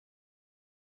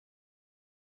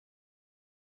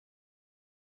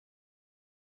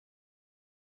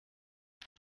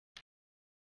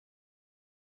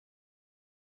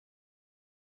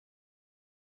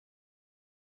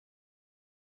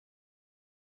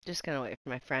Just gonna wait for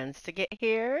my friends to get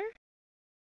here,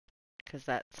 because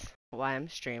that's why I'm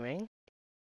streaming.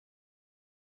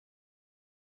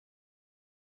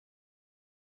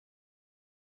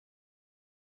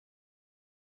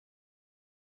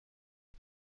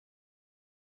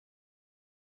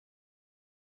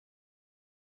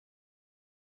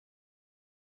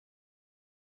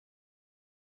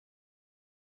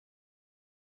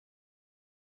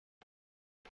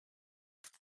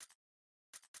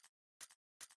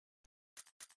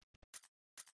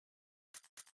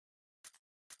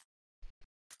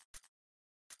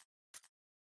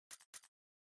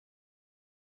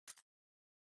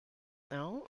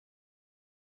 No?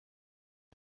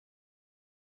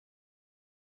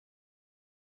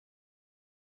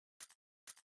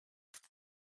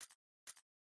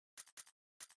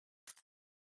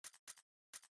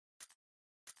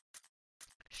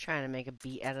 Just trying to make a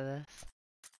beat out of this.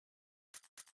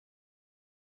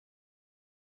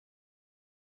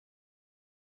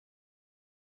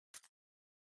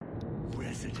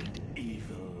 Resident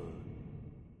Evil.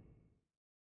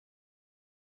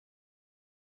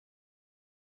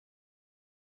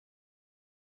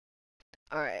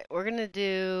 Alright, we're gonna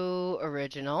do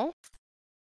original.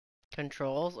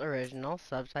 Controls, original,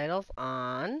 subtitles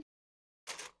on.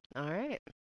 Alright.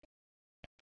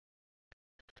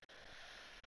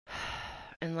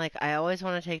 And like, I always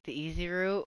want to take the easy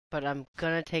route, but I'm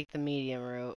gonna take the medium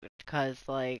route, because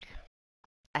like,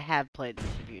 I have played this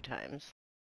a few times.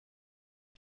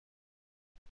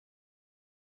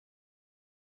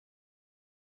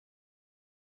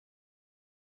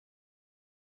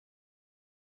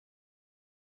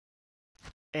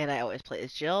 And I always play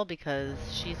as Jill because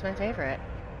she's my favorite.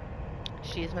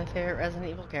 She is my favorite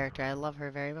Resident Evil character. I love her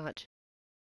very much.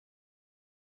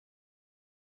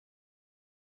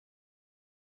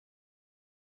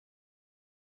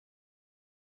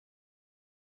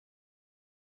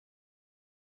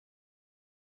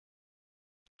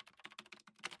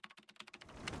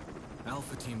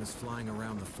 Alpha Team is flying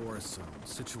around the forest zone,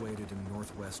 situated in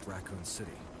northwest Raccoon City,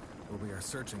 where we are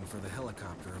searching for the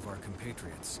helicopter of our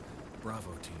compatriots,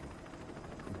 Bravo Team,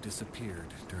 who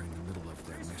disappeared during the middle of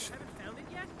their mission. Haven't found it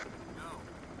yet? No,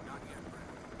 not yet,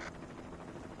 Brad.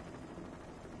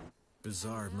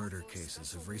 Bizarre murder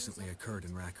cases have recently occurred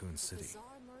in Raccoon City.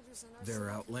 There are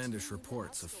outlandish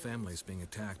reports of families being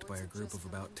attacked by a group of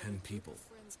about 10 people.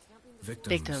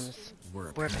 Victims were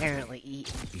apparently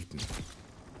eaten.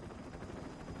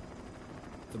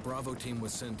 The Bravo team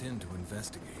was sent in to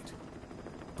investigate,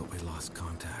 but we lost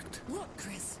contact. Look,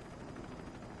 Chris.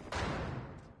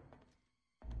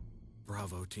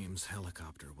 Bravo team's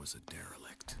helicopter was a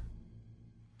derelict.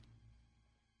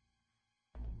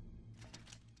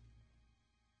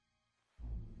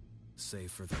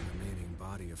 Save for the remaining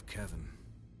body of Kevin.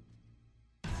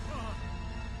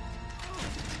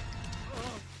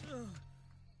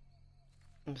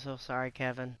 I'm so sorry,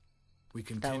 Kevin. We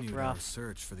continued our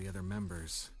search for the other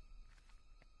members,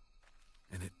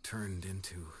 and it turned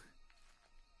into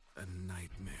a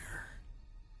nightmare.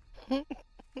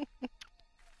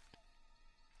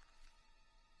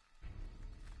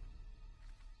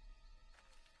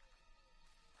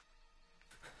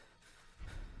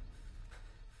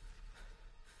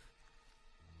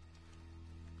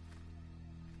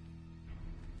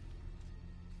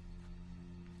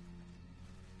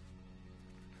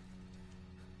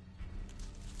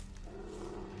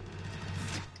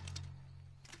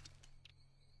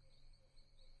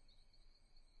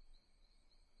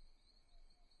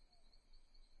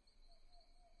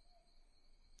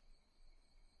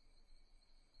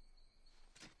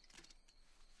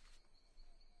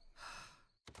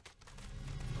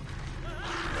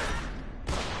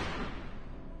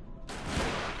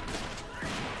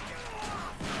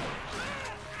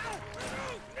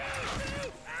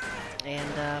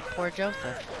 And poor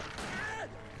Joseph.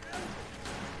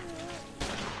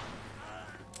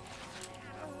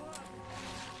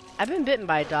 I've been bitten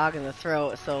by a dog in the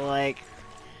throat, so like,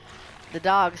 the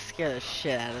dogs scare the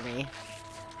shit out of me.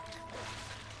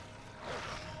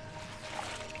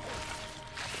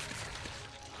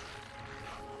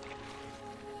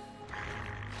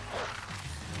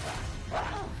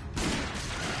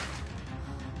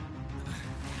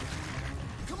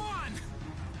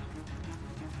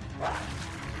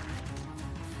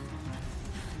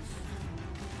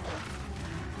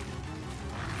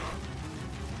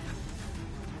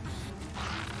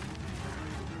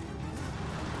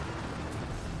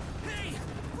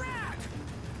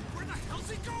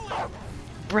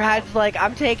 Brad's like,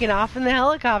 I'm taking off in the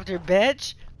helicopter,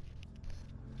 bitch.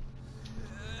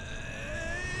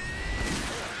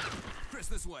 Chris,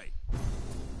 this way.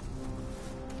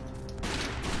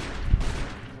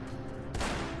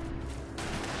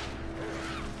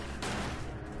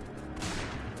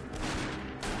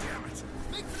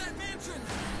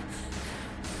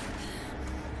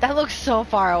 That looks so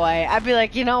far away. I'd be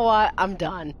like, you know what? I'm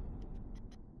done.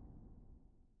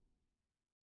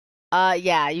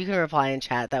 Yeah, you can reply in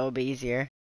chat. That would be easier.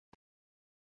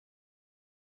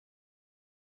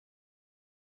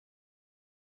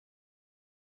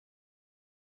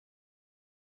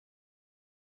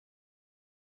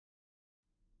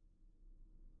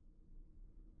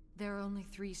 There are only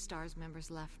 3 STARS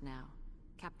members left now.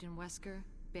 Captain Wesker,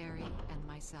 Barry, and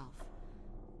myself.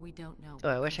 We don't know Oh,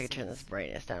 I where wish I Chris could turn this is.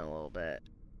 brightness down a little bit.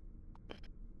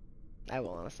 I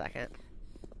will in a second.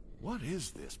 What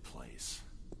is this place?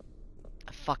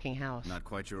 A fucking house. Not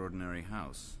quite your ordinary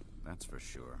house, that's for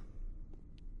sure.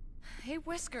 Hey,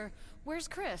 Wesker, where's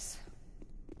Chris?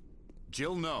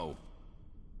 Jill, no.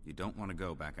 You don't want to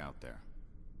go back out there.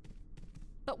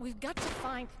 But we've got to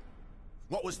find...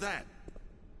 What was that?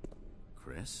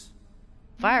 Chris?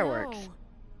 Fireworks.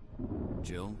 No.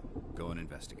 Jill, go and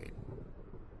investigate.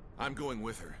 I'm going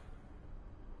with her.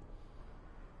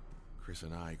 Chris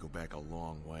and I go back a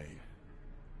long way.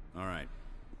 All right.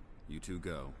 You two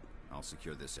go. I'll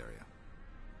secure this area.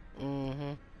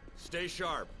 Mm-hmm. Stay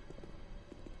sharp.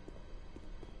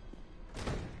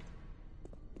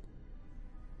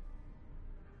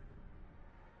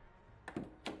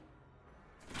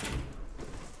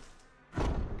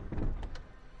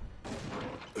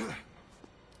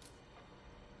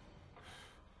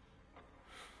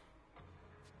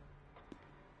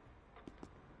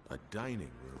 A dining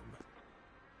room.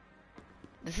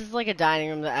 This is like a dining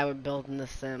room that I would build in The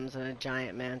Sims in a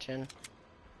giant mansion.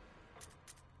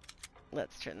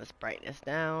 Let's turn this brightness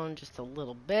down just a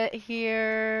little bit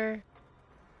here.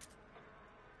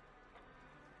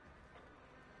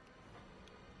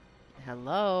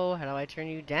 Hello, how do I turn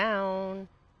you down?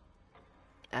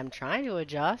 I'm trying to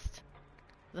adjust.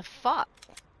 The fuck?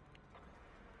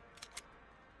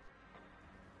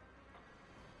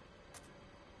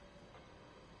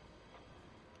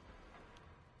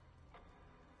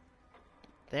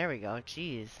 There we go,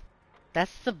 jeez.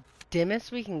 That's the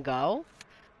dimmest we can go?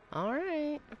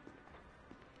 Alright.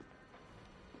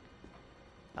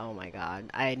 Oh my god,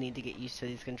 I need to get used to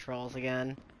these controls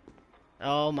again.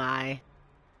 Oh my.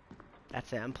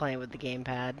 That's it, I'm playing with the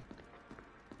gamepad.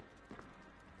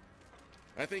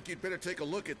 I think you'd better take a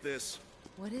look at this.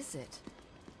 What is it?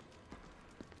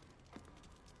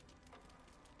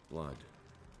 Blood.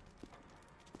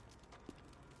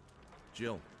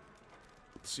 Jill,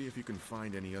 see if you can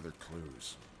find any other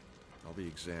clues. I'll be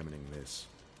examining this.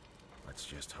 Let's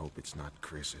just hope it's not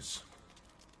Chris's.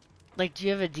 Like, do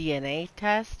you have a DNA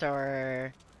test,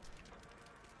 or...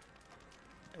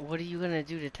 What are you gonna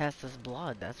do to test this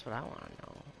blood? That's what I wanna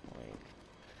know. Like...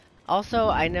 Also,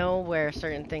 I know where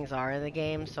certain things are in the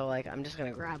game, so, like, I'm just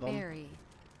gonna grab them. Barry.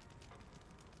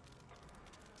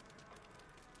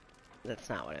 That's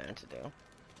not what I meant to do.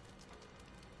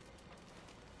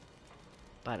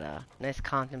 But, nice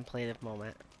contemplative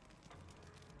moment.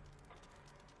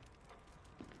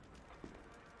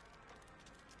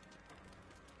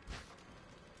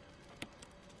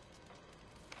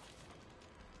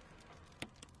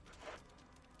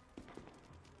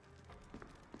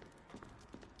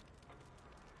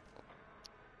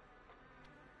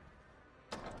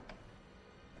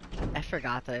 I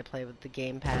forgot that I played with the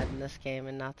gamepad in this game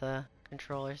and not the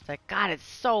controller stick. God, it's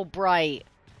so bright!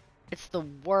 It's the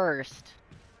worst.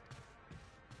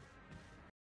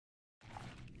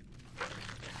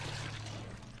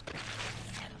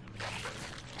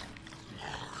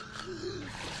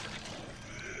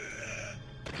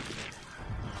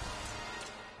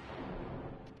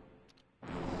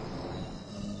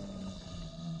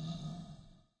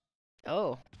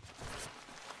 Oh.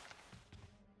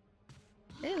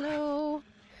 Hello.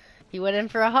 He went in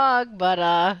for a hug,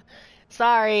 but,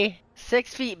 sorry.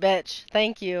 6 feet, bitch.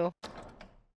 Thank you.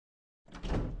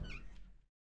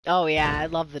 Oh, yeah, I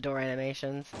love the door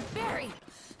animations. Barry!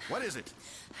 What is it?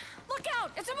 Look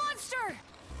out! It's a monster!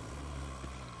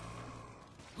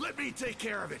 Let me take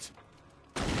care of it.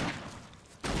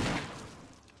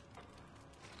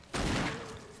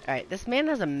 Alright, this man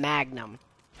has a magnum.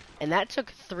 And that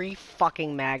took 3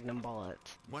 fucking magnum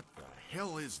bullets. What the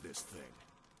hell is this thing?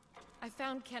 I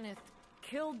found Kenneth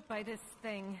killed by this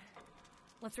thing.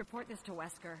 Let's report this to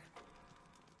Wesker.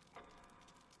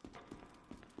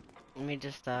 Let me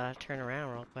just, turn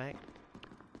around real quick.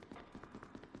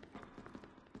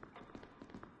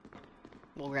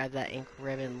 We'll grab that ink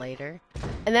ribbon later.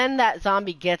 And then that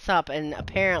zombie gets up and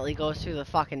apparently goes through the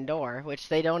fucking door, which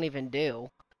they don't even do.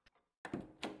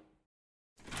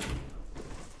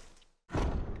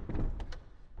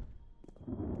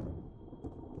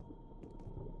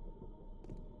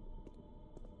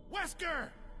 Wesker!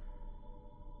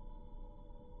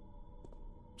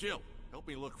 Jill, help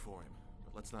me look for him.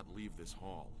 But let's not leave this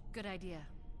hall. Good idea.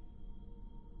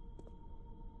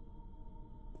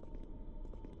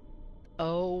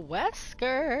 Oh,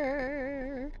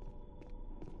 Wesker!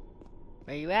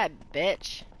 Where you at,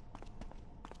 bitch?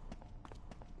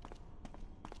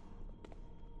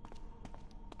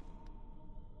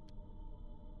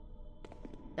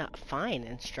 Not fine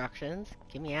instructions.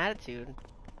 Give me attitude.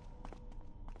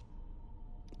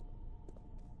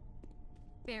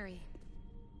 Barry.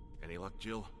 Any luck,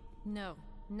 Jill? No,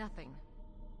 nothing.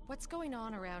 What's going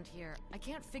on around here? I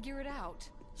can't figure it out.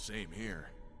 Same here.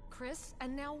 Chris,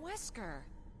 and now Wesker.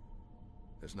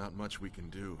 There's not much we can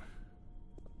do.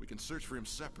 We can search for him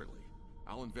separately.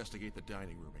 I'll investigate the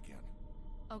dining room again.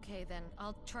 Okay then,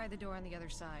 I'll try the door on the other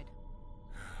side.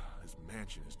 This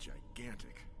mansion is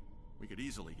gigantic. We could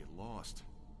easily get lost.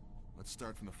 Let's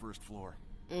start from the first floor.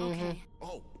 Okay.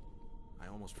 Oh! I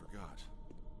almost forgot.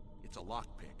 It's a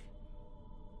lockpick.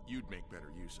 You'd make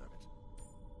better use of it.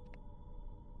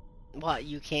 What,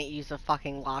 you can't use a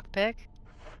fucking lockpick?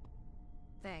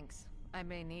 Thanks. I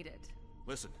may need it.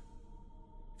 Listen,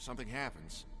 if something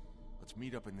happens, let's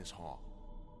meet up in this hall.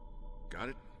 Got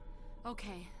it?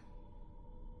 Okay.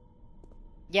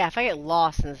 Yeah, if I get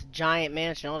lost in this giant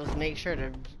mansion, I'll just make sure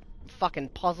to fucking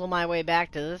puzzle my way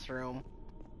back to this room.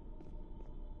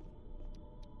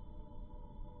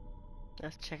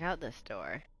 Let's check out this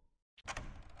door.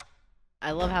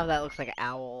 I love how that looks like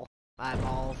owl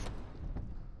eyeballs.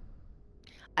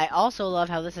 I also love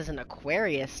how this is an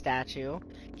Aquarius statue.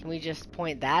 Can we just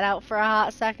point that out for a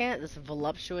hot second? This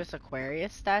voluptuous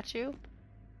Aquarius statue?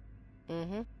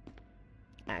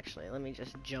 Actually, let me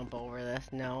just jump over this.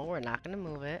 No, we're not going to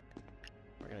move it.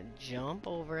 We're going to jump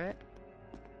over it.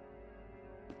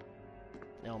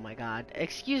 Oh my god.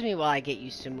 Excuse me while I get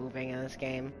used to moving in this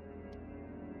game.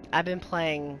 I've been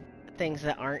playing things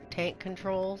that aren't tank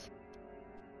controls.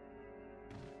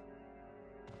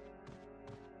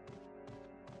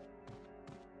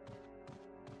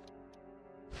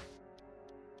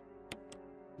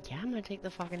 Yeah, I'm gonna take the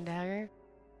fucking dagger.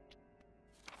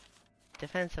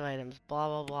 Defensive items, blah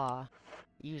blah blah.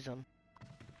 Use them.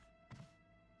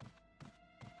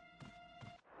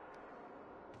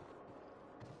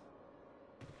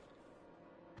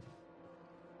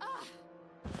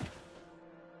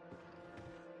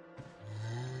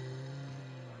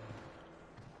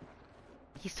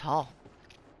 He's tall.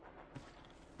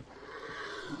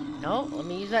 No, let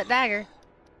me use that dagger.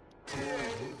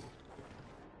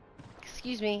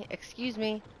 Excuse me, excuse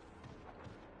me.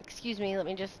 Excuse me, let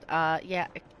me just, yeah,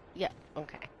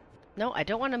 okay. No, I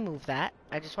don't want to move that.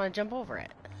 I just want to jump over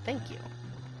it. Thank you.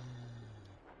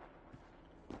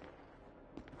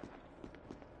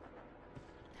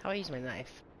 How do I use my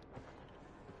knife?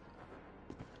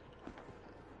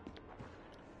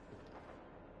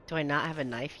 Do I not have a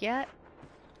knife yet?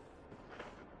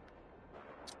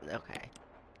 Okay.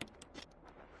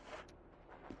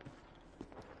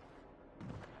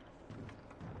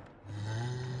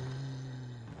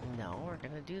 No, we're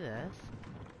gonna do this.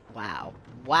 Wow.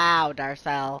 Wow,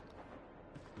 Darcel.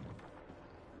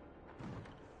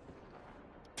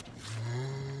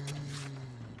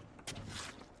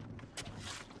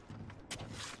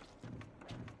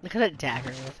 Look at that dagger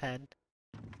in his head.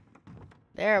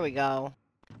 There we go.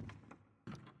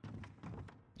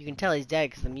 You can tell he's dead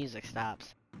because the music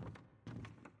stops.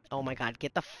 Oh my god,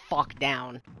 get the fuck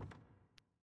down.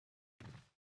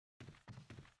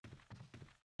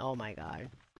 Oh my god.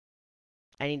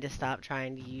 I need to stop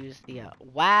trying to use the,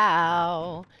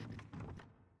 wow!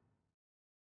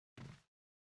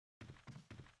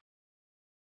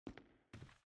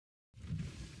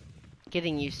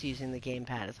 Getting used to using the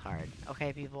gamepad is hard.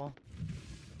 Okay, people?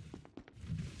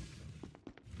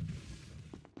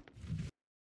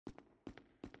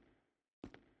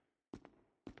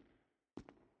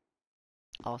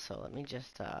 Also, let me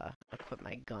just, equip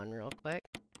my gun real quick.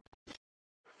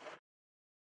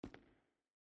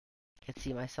 Could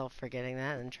see myself forgetting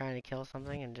that and trying to kill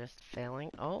something and just failing.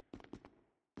 Oh!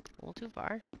 A little too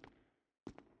far.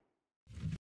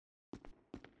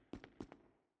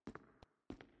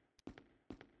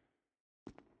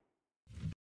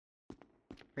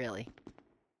 Really?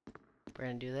 We're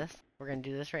gonna do this? We're gonna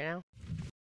do this right now?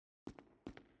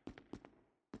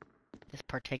 This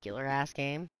particular ass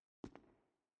game?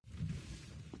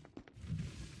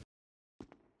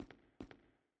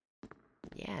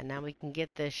 Yeah, now we can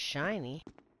get this shiny.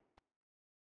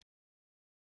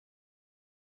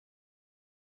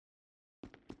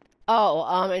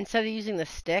 Oh, instead of using the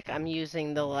stick, I'm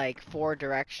using the, like, 4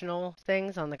 directional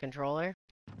things on the controller.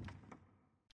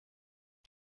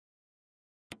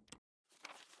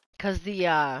 Because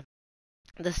the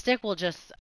stick will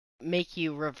just make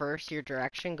you reverse your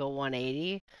direction, go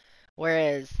 180,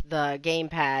 whereas the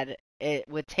gamepad, it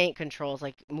with tank controls,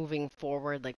 like moving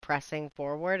forward, like pressing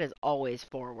forward, is always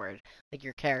forward. Like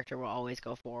your character will always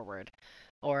go forward.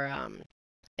 Or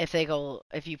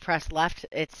if you press left,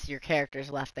 it's your character's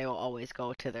left. They will always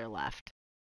go to their left.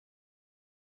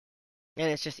 And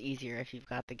it's just easier if you've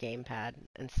got the gamepad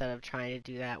instead of trying to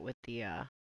do that with the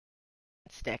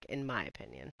stick, in my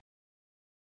opinion.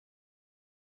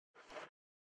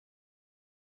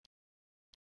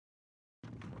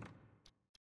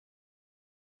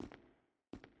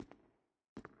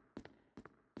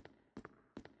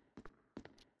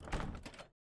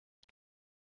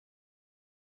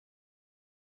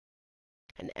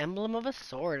 An emblem of a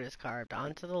sword is carved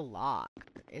onto the lock,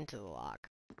 or into the lock.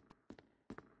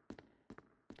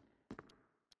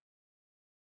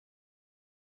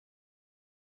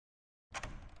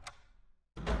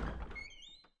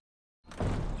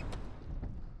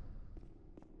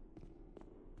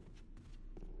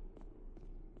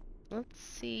 Let's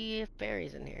see if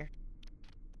Barry's in here.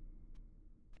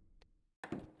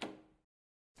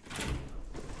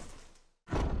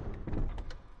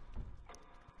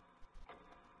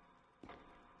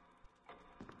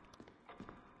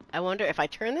 I wonder if I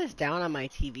turn this down on my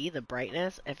TV, the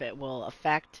brightness, if it will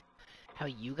affect how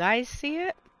you guys see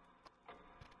it.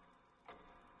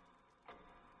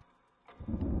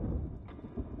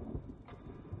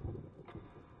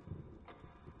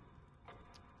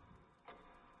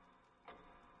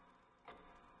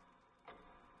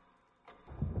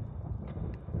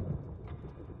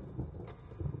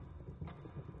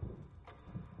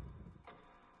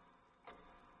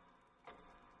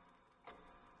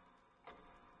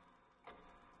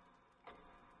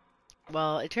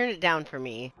 Well, it turned it down for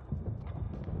me.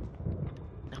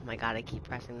 Oh my god, I keep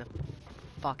pressing the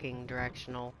fucking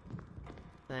directional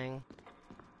thing.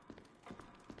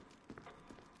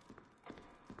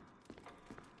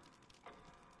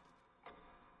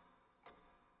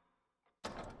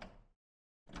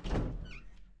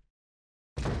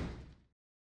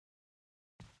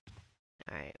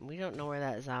 Alright, we don't know where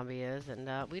that zombie is, and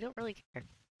we don't really care.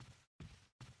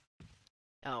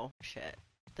 Oh, shit.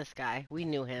 This guy. We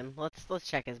knew him. Let's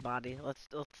check his body. Let's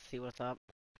see what's up.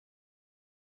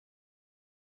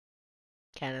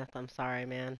 Kenneth, I'm sorry,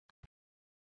 man.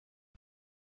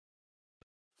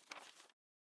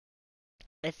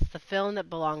 It's the film that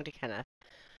belonged to Kenneth.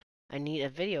 I need a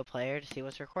video player to see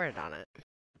what's recorded on it.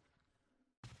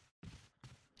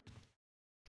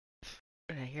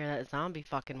 I hear that zombie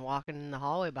fucking walking in the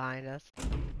hallway behind us.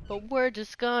 But we're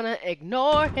just gonna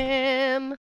ignore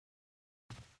him!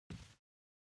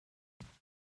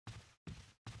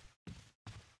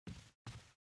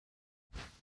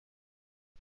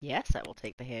 Yes, I will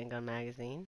take the handgun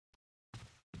magazine.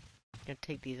 Gonna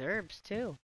take these herbs,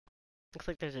 too. Looks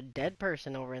like there's a dead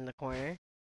person over in the corner.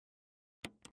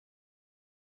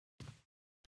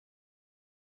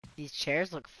 These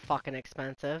chairs look fucking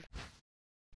expensive.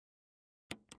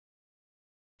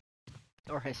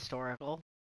 Or historical.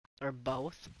 Or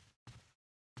both.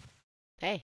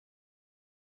 Hey.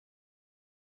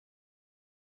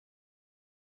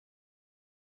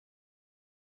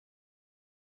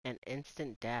 An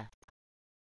instant death.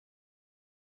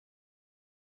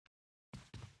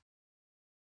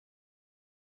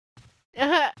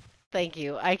 Thank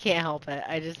you. I can't help it.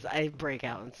 I break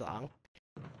out in song.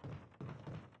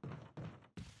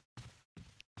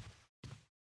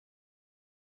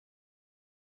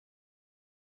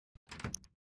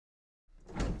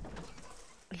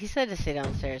 He said to stay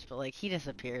downstairs, but like he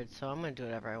disappeared, so I'm gonna do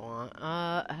whatever I want.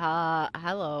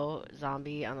 Hello,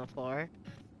 zombie on the floor.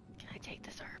 Can I take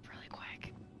this herb really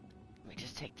quick? Let me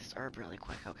just take this herb really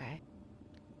quick, okay?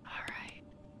 Alright.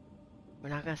 We're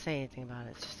not gonna say anything about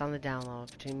it. It's just on the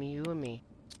download between me, you, and me.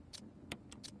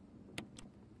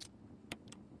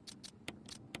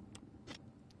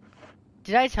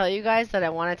 Did I tell you guys that I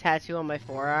want a tattoo on my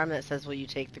forearm that says, "Will you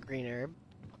take the green herb?"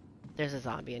 There's a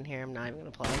zombie in here. I'm not even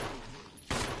gonna play.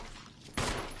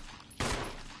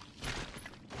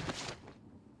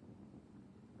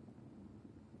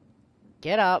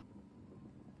 Get up.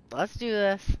 Let's do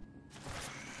this.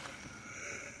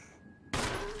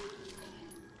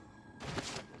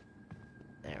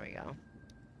 There we go.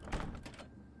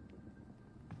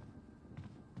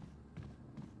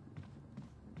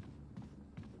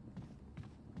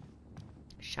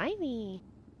 Shiny.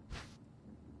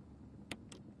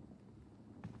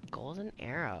 Golden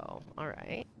arrow.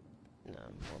 Alright.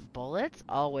 More bullets.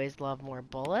 Always love more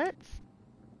bullets.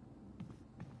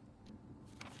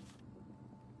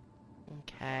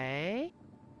 Okay.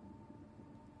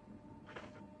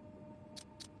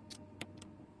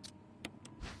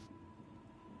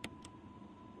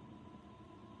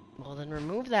 Well, then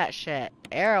remove that shit.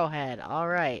 Arrowhead.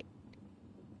 Alright.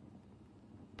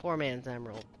 Poor man's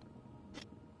emerald.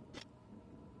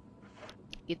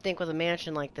 You'd think with a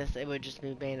mansion like this, it would just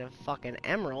be made of fucking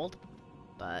emerald.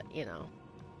 But, you know.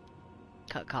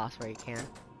 Cut costs where you can.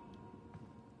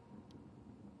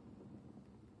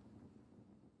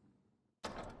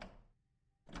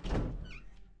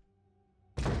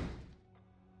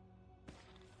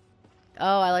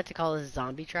 Oh, I like to call this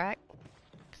zombie track.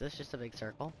 Because it's just a big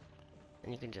circle.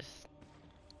 And you can just...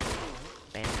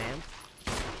 Bam, bam.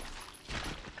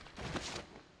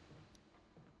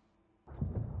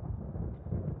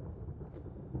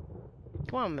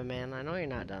 Come on, my man. I know you're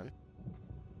not done.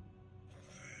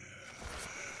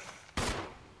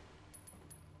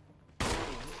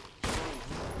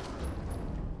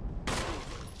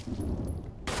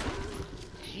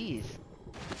 Jeez.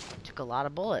 Took a lot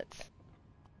of bullets.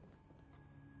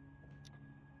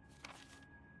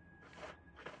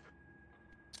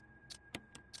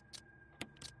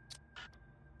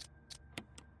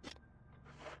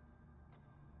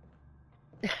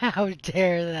 How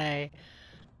dare they?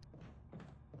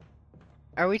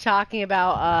 Are we talking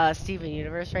about Steven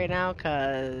Universe right now?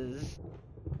 Cause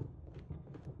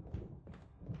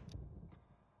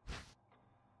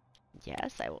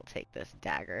yes, I will take this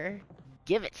dagger.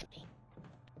 Give it to me.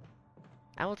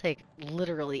 I will take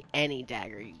literally any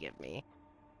dagger you give me.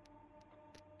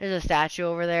 There's a statue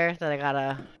over there that I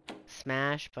gotta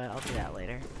smash, but I'll do that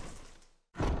later.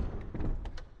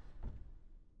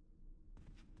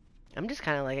 I'm just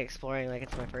kind of like exploring like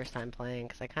it's my first time playing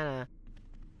because I kind of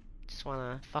just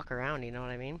want to fuck around, you know what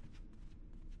I mean?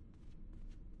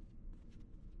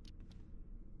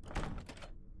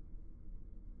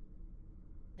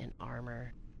 And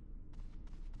armor.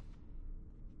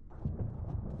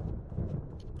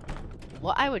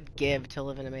 What I would give to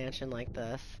live in a mansion like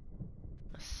this.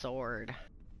 A sword.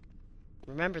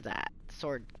 Remember that.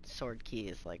 Sword key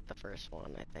is like the first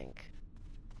one, I think.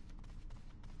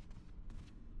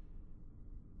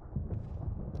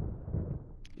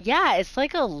 Yeah, it's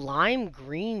like a lime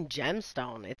green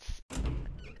gemstone.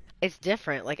 It's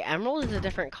different. Like emerald is a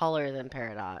different color than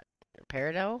peridot.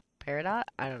 Peridot?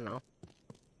 I don't know.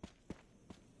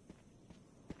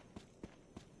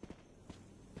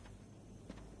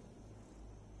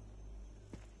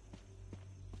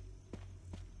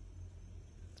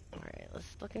 Alright,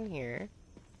 let's look in here.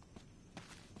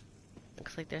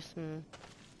 Looks like there's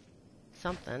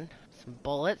something. Some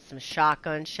bullets, some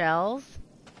shotgun shells.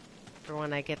 For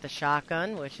when I get the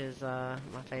shotgun, which is my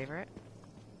favorite.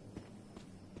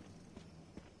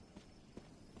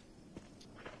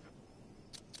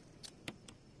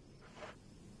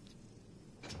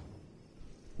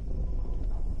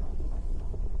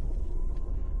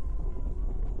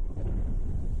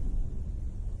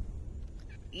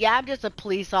 Yeah, I'm just a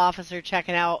police officer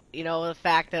checking out, you know, the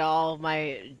fact that all of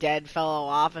my dead fellow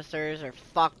officers are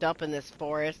fucked up in this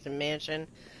forest and mansion.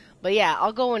 But yeah,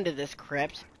 I'll go into this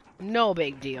crypt. No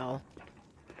big deal.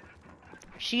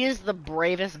 She is the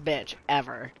bravest bitch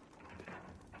ever.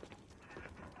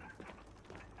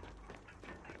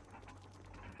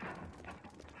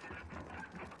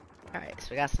 Alright, so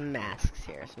we got some masks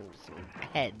here, some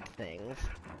head things.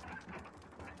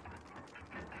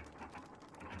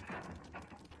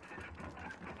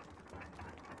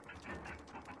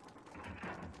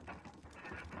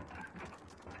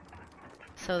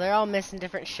 So they're all missing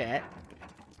different shit.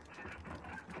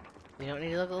 We don't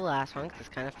need to look at the last one, because it's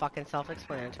kind of fucking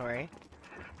self-explanatory.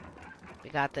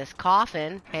 We got this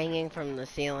coffin hanging from the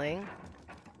ceiling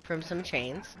from some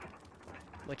chains,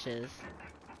 which is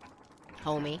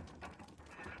homey.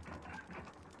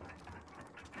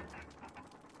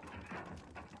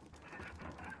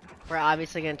 We're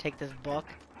obviously going to take this book.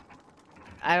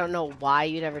 I don't know why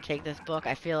you'd ever take this book.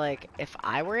 I feel like if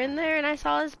I were in there and I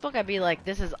saw this book, I'd be like,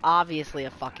 this is obviously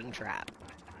a fucking trap.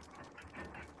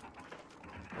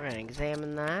 We're going to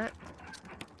examine that.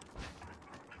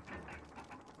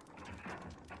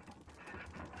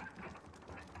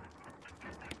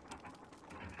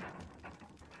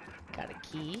 Got a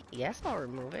key. Yes, I'll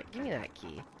remove it. Give me that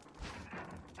key.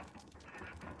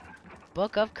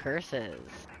 Book of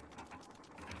Curses.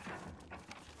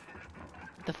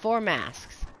 The four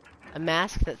masks. A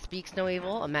mask that speaks no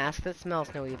evil, a mask that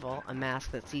smells no evil, a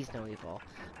mask that sees no evil,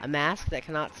 a mask that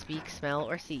cannot speak, smell,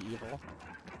 or see evil.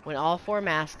 When all four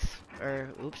masks,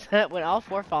 when all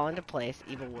four fall into place,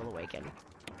 evil will awaken.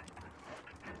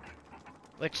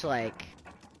 Which, like,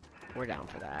 we're down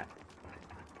for that.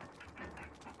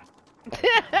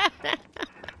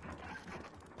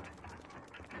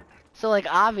 So, like,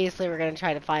 obviously we're gonna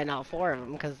try to find all four of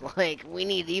them, because, like, we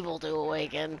need evil to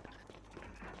awaken.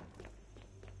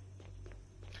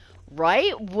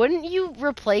 Right? Wouldn't you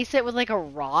replace it with like a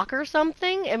rock or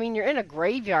something? I mean, you're in a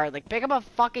graveyard. Like, pick up a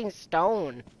fucking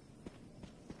stone.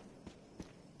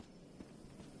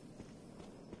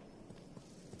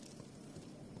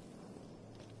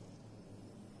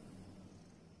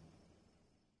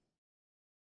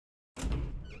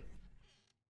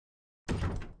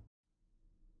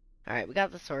 Alright, we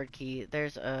got the sword key.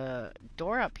 There's a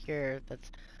door up here that's...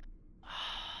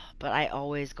 But I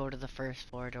always go to the first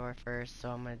floor door first, so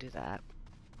I'm gonna do that.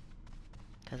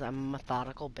 Because I'm a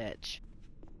methodical bitch.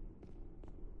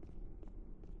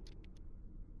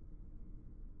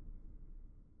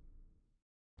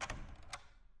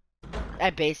 I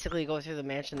basically go through the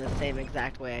mansion the same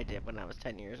exact way I did when I was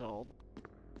 10 years old.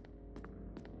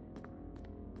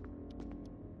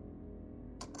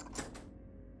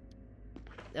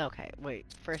 Okay, wait.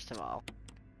 First of all,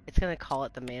 it's gonna call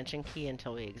it the mansion key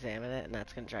until we examine it, and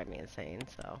that's gonna drive me insane,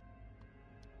 so...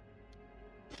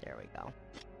 There we go.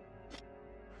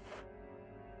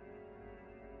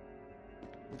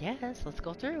 Yes, let's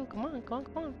go through. Come on, come on,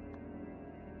 come on.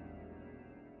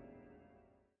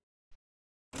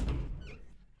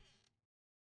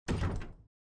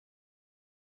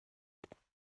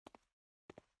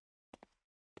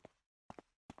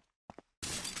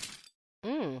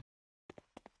 Mmm.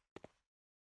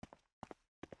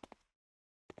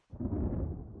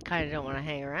 Kinda don't want to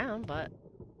hang around, but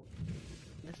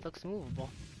this looks movable.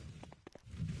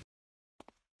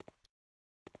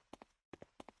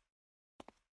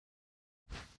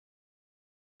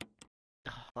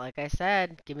 Like I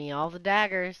said, give me all the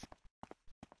daggers.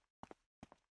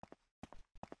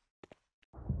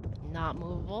 Not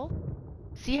movable.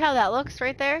 See how that looks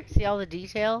right there? See all the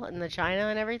detail in the china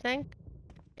and everything?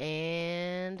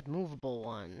 And movable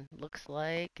one. Looks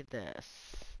like this.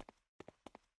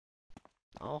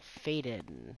 All faded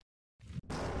and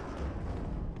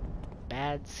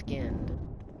bad skinned.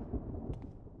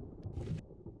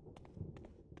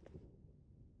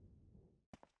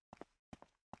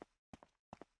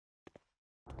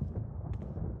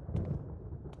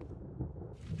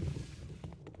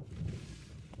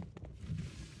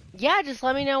 Yeah, just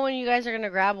let me know when you guys are gonna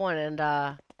grab one and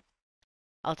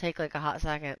I'll take like a hot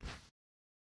second.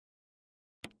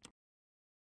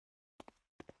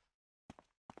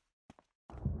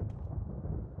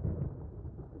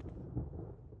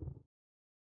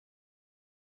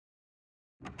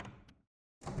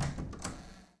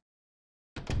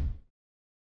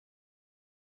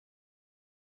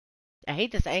 I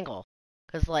hate this angle.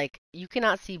 Cause like you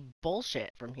cannot see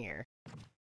bullshit from here.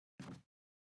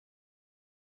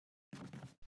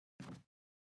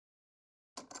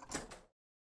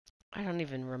 I don't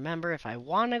even remember if I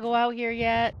want to go out here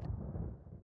yet.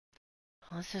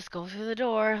 Let's just go through the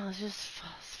door. Let's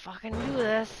fucking do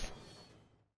this.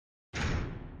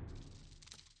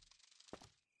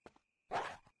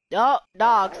 Oh,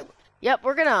 dogs. Yep,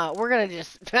 we're gonna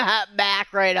just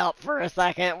back right up for a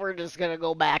second. We're just gonna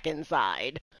go back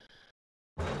inside.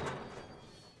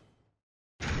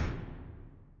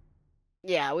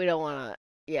 Yeah, we don't wanna.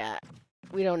 Yeah,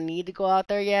 we don't need to go out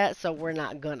there yet, so we're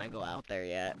not gonna go out there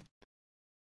yet.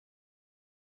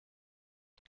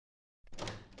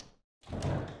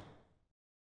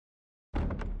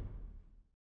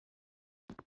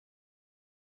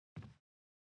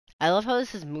 I love how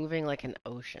this is moving like an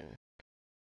ocean.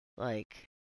 Like,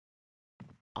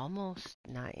 almost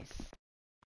nice.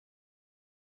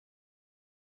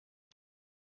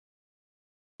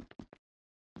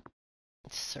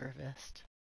 It's serviced.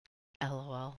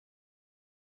 LOL.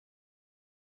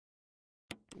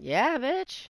 Yeah,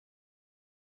 bitch.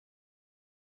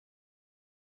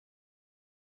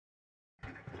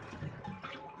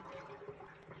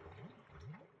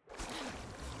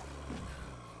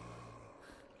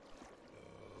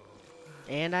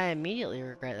 And I immediately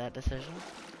regret that decision.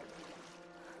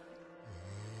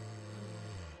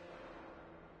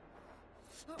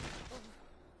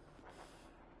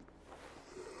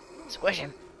 Squish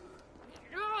him.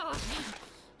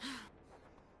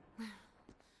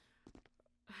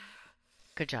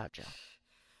 Good job, Jill.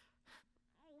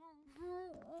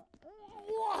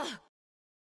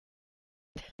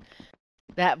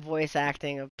 That voice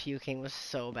acting of puking was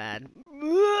so bad.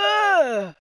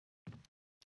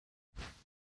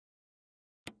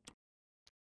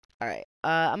 Alright,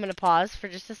 I'm gonna pause for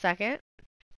just a second.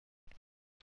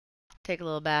 Take a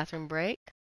little bathroom break.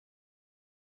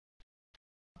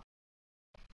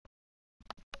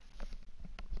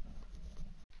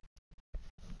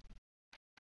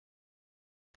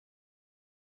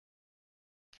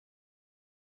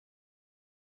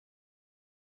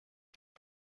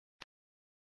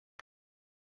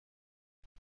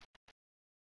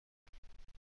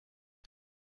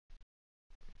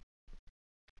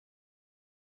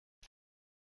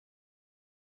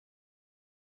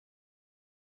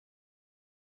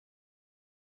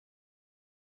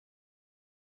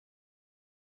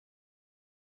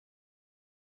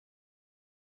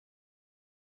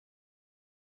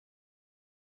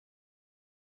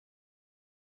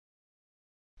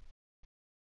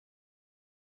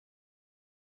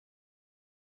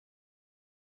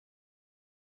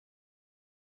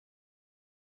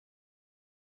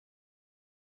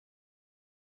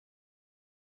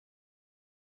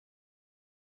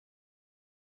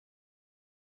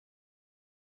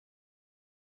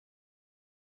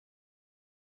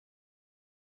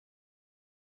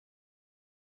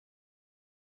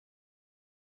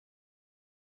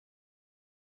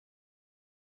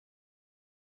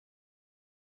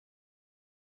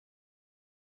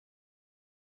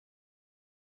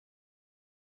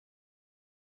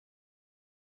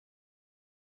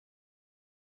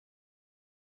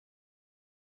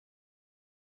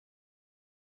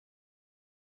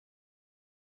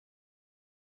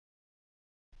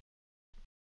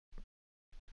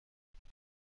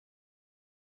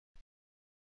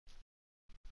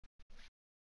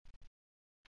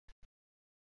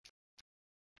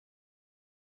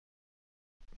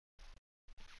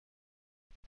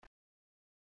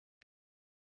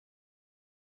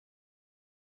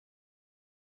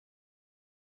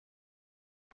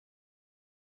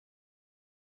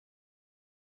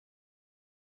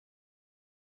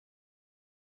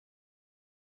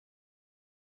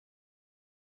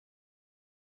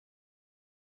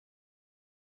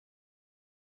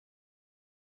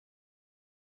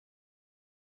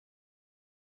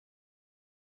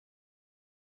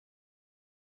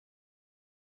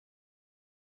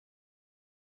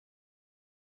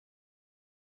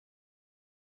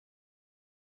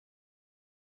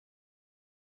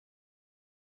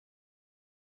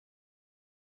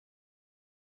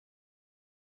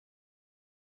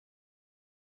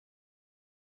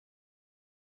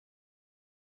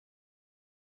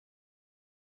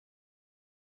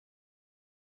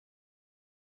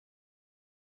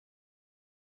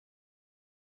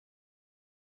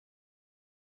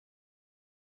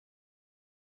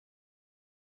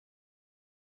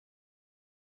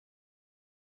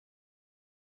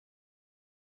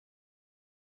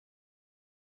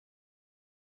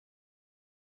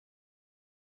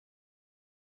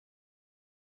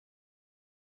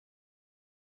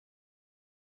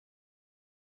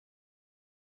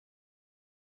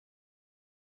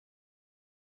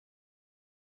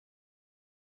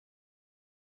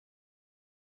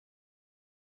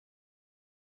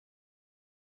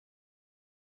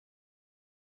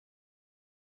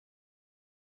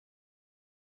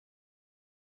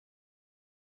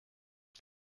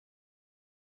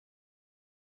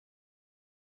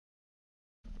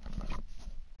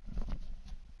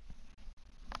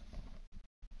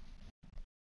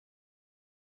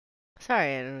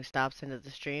 Sorry, anyone who stops into the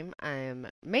stream. I'm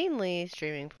mainly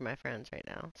streaming for my friends right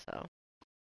now, so.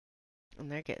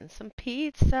 And they're getting some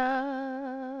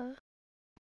pizza,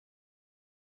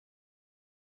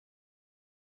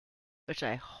 which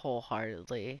I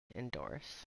wholeheartedly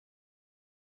endorse.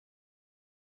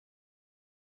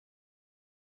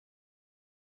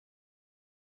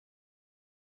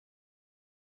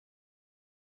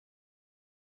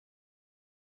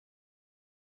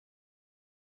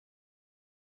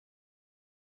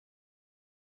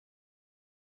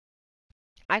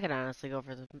 I could honestly go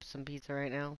for some pizza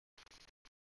right now.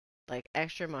 Like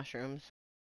extra mushrooms.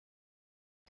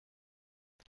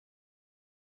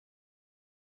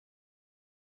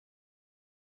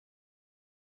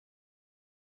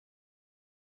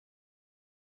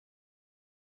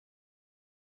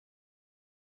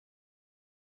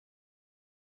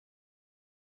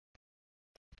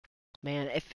 Man,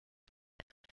 if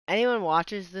anyone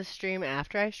watches this stream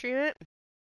after I stream it,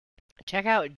 check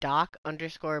out Doc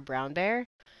underscore Brown Bear.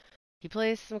 He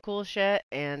plays some cool shit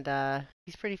and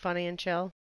he's pretty funny and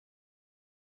chill.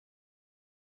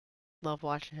 Love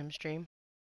watching him stream.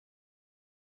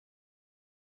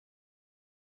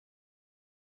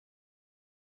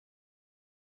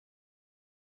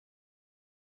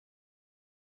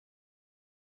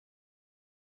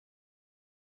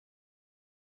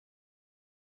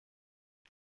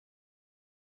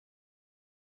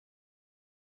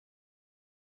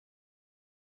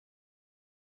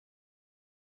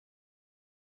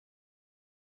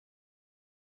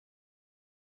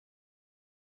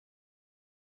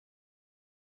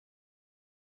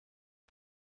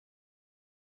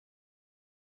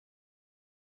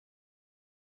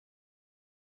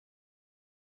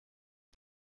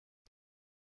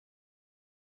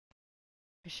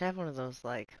 I should have one of those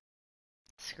like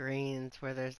screens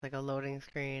where there's like a loading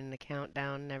screen and a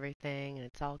countdown and everything and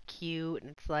it's all cute and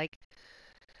it's like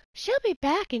she'll be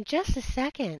back in just a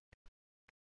second.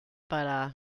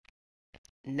 But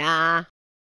nah.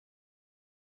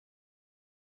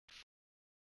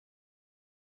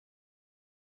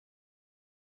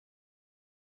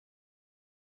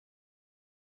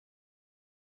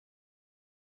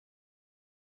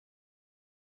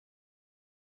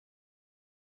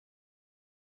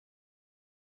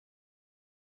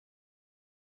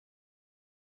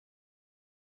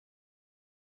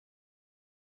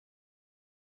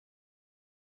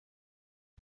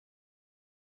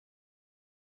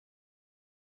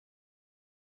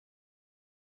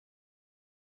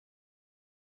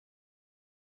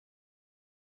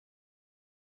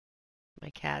 My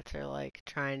cats are like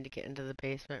trying to get into the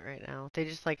basement right now. They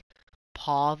just like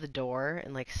paw the door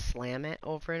and like slam it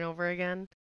over and over again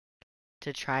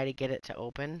to try to get it to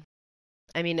open.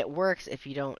 I mean, it works if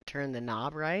you don't turn the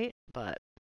knob right, but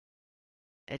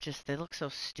they look so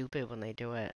stupid when they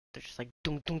do it. They're just like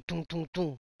doom doom doom doom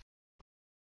doom.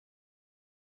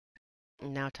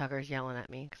 And now Tucker's yelling at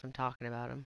me because I'm talking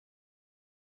about him.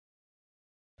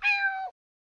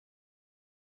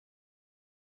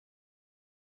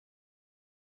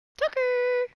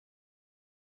 Tucker!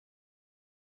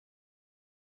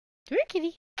 Come here,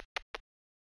 kitty.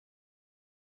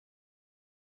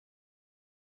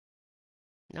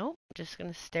 Nope, just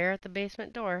gonna stare at the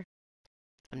basement door.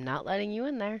 I'm not letting you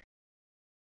in there.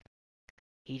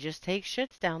 He just takes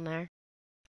shits down there.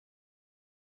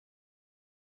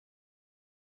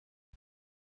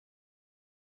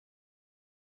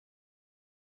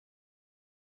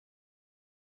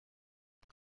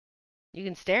 You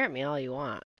can stare at me all you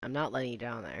want. I'm not letting you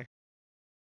down there.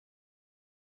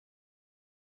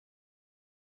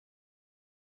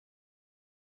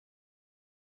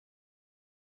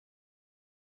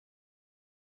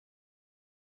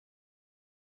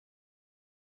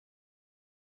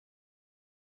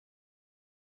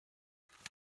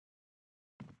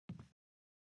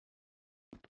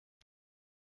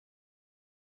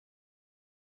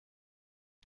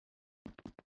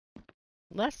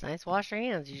 Well, that's nice. Wash your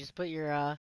hands. You just put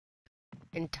your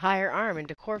entire arm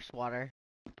into corpse water.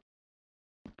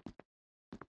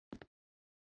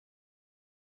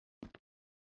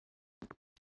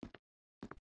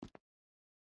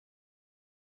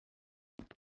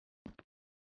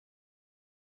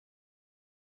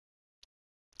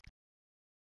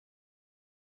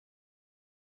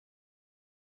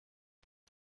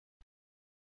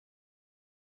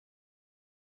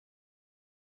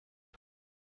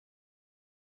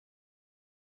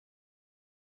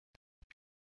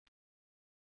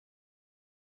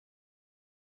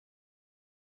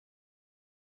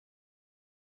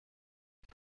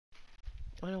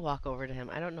 I'm gonna walk over to him.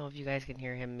 I don't know if you guys can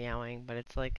hear him meowing, but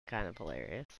it's like kind of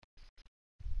hilarious.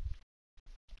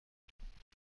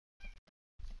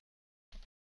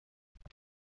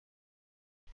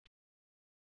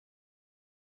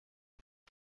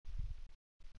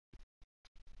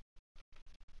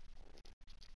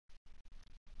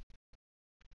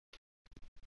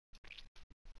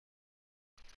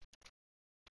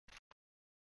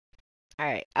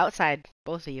 Alright, outside,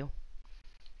 both of you.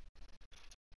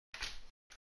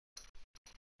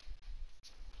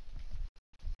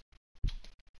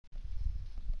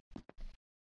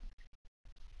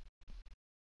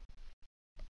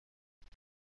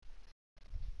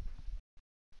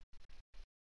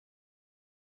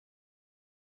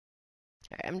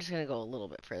 Alright, I'm just gonna go a little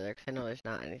bit further because I know there's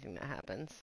not anything that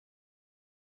happens.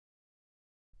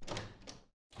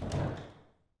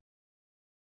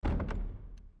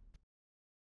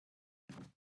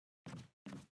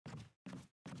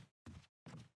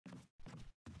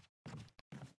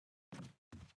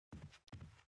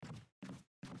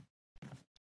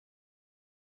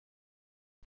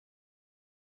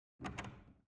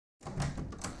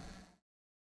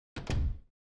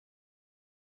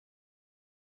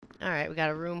 Alright, we got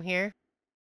a room here.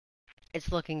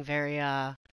 It's looking very,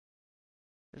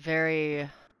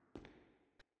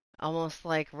 almost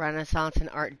like Renaissance and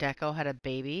Art Deco had a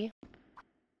baby.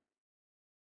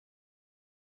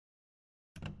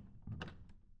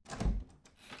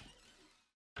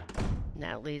 And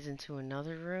that leads into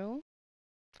another room.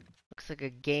 Looks like a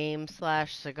game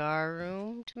slash cigar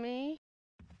room to me.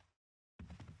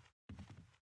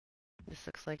 This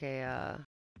looks like a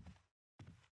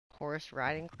horse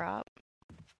riding crop.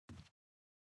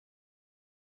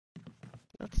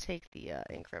 Let's take the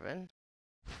ink ribbon.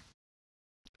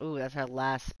 Ooh, that's our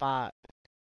last spot.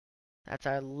 That's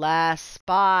our last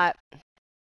spot.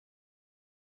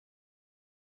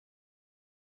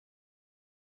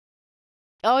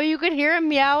 Oh, you could hear him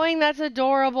meowing? That's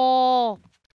adorable.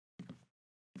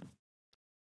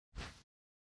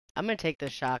 I'm gonna take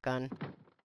this shotgun.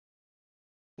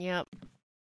 Yep.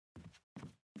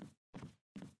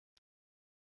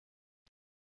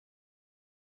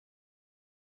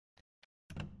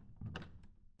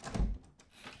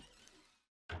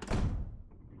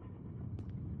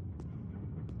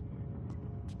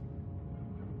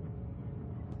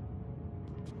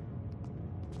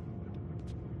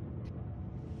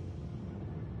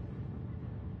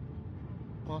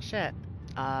 Well, shit.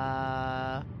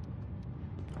 Oh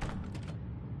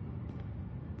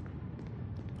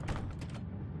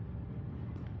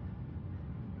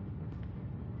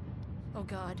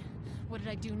god, what did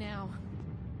I do now?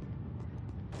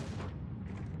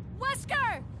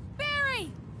 Wesker!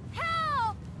 Barry!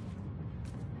 Help!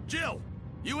 Jill!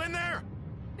 You in there?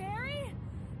 Barry?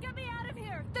 Get me out of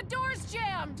here! The door's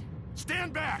jammed!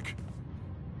 Stand back!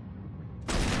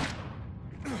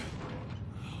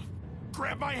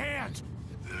 Grab my hand!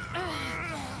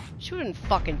 She wouldn't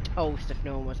fucking toast if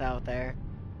no one was out there.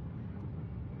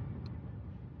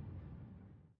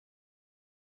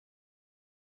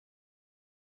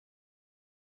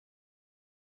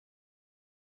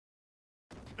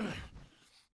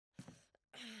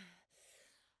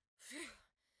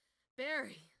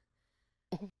 Barry.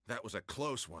 That was a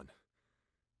close one.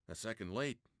 A second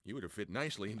late, you would have fit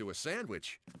nicely into a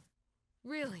sandwich.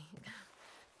 Really?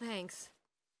 Thanks.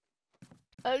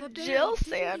 A But Jill Barry, didn't you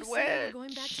say you were sandwich.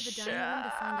 going back to the dining room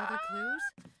to find other clues?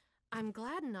 I'm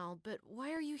glad and all, but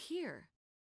why are you here?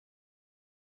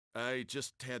 I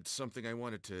just had something I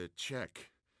wanted to check.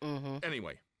 Mm-hmm.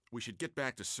 Anyway, we should get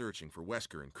back to searching for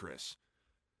Wesker and Chris.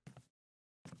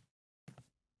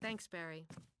 Thanks, Barry.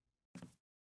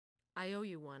 I owe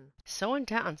you one. So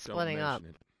intent on Don't splitting up.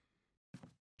 mention it.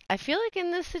 I feel like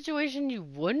in this situation you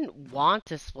wouldn't want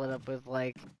to split up with,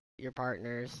 like, your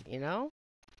partners, you know?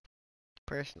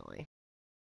 Personally.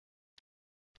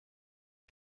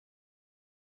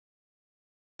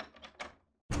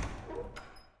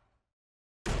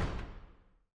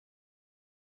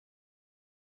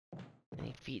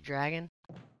 Any feet dragging?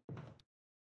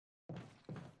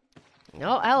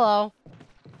 Oh, hello.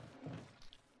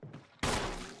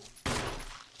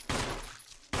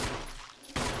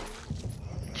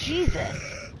 Jesus.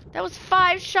 That was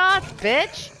 5 shots,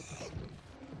 bitch.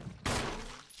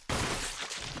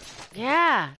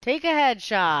 Yeah, take a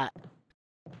headshot.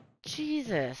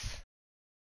 Jesus.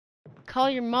 Call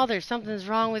your mother. Something's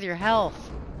wrong with your health.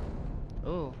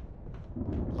 Ooh.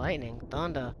 Lightning.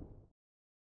 Thunder.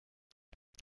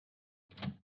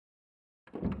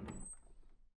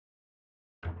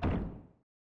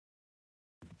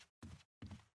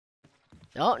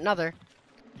 Oh, another.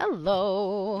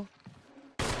 Hello.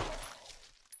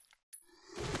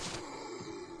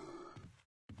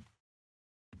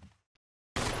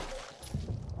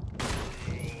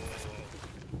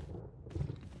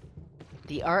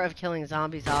 The art of killing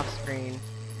zombies off screen.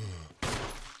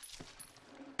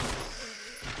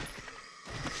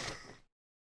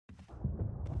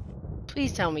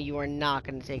 Please tell me you are not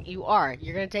going to take... You are.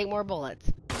 You're going to take more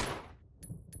bullets.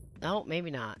 No,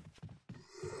 maybe not.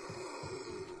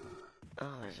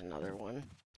 Oh, there's another one.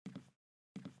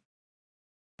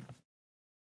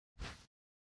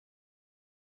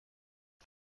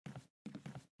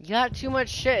 You got too much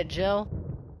shit, Jill.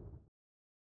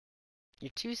 You're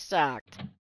too stocked.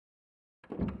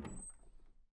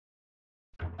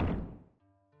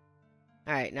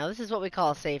 Alright, now this is what we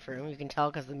call a safe room. You can tell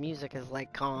because the music is,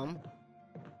 like, calm.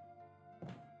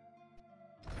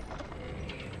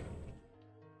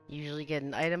 Usually get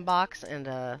an item box and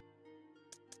a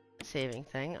saving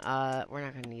thing. We're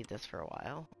not gonna need this for a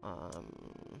while.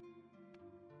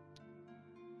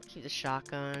 Keep the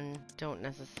shotgun. Don't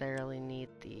necessarily need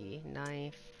the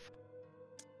knife.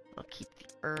 I'll keep the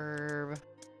herb.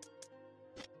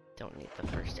 Don't need the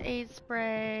first aid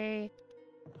spray.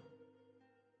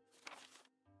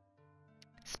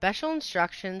 Special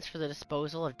instructions for the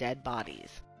disposal of dead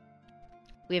bodies.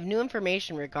 We have new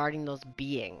information regarding those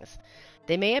beings.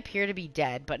 They may appear to be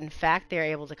dead, but in fact they are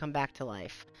able to come back to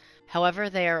life. However,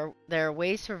 there are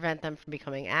ways to prevent them from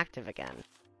becoming active again.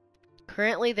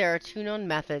 Currently, there are 2 known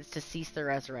methods to cease their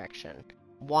resurrection.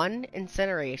 1,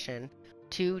 incineration.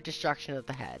 2, destruction of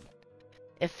the head.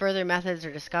 If further methods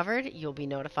are discovered, you'll be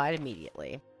notified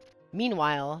immediately.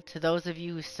 Meanwhile, to those of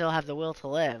you who still have the will to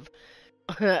live,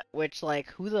 which, like,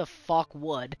 who the fuck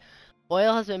would?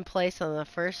 Oil has been placed on the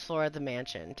first floor of the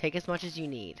mansion. Take as much as you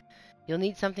need. You'll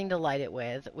need something to light it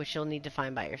with, which you'll need to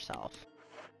find by yourself.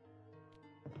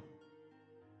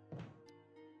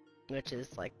 Which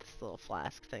is, like, this little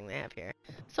flask thing they have here.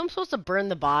 So I'm supposed to burn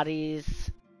the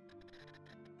bodies.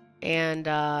 And,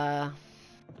 I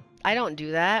don't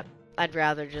do that. I'd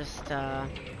rather just,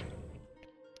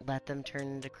 let them turn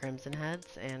into crimson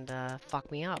heads and,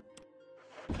 fuck me up.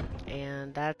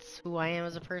 And that's who I am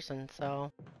as a person,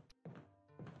 so...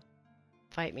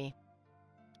 Fight me.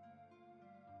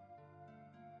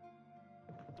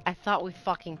 I thought we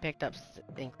fucking picked up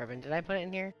ink ribbon. Did I put it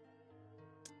in here?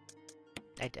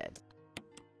 I did.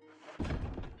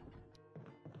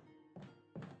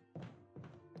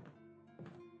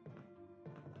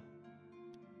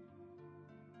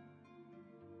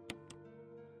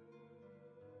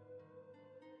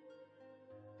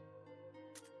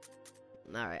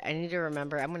 Alright, I need to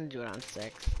remember. I'm gonna do it on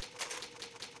 6.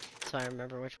 So I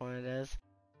remember which one it is.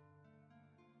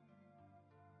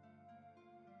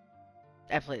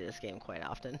 I play this game quite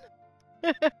often.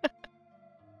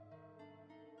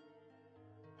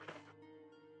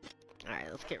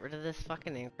 Alright, let's get rid of this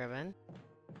fucking ink ribbon.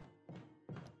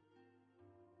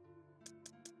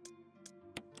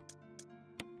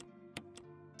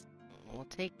 We'll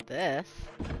take this.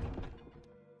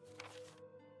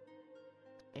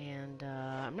 And,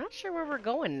 I'm not sure where we're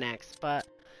going next, but,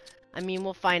 I mean,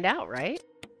 we'll find out, right?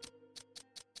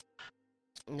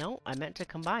 No, I meant to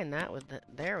combine that with the...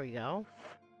 There we go.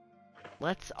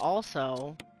 Let's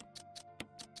also...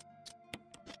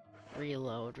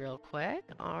 reload real quick.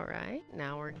 Alright,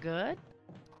 now we're good.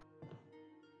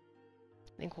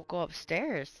 I think we'll go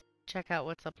upstairs. Check out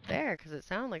what's up there, because it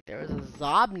sounded like there was a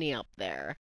Zobni up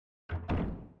there.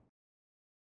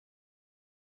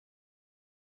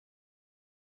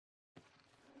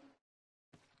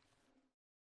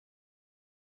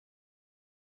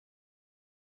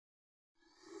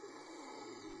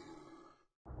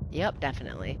 Yep,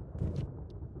 definitely.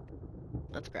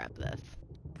 Let's grab this.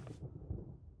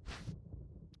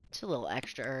 It's a little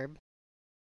extra herb.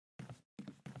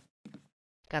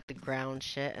 Got the ground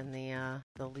shit and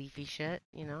the leafy shit,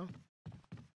 you know?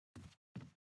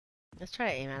 Let's try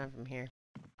to aim at him from here.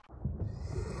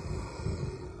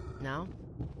 No?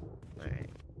 Alright.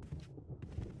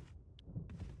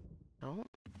 Oh.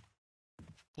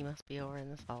 He must be over in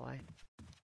this hallway.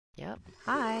 Yep.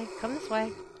 Hi. Come this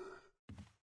way.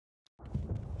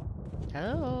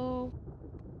 Hello.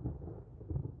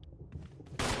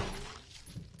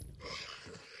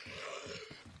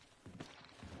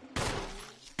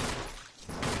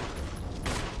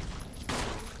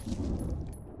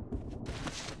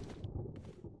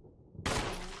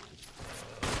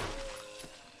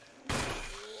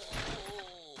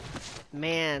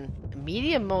 Man,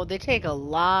 medium mode, they take a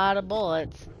lot of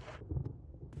bullets.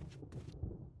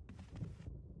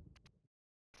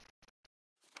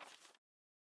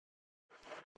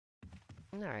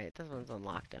 Alright, this one's on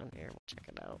lockdown here. We'll check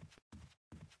it out.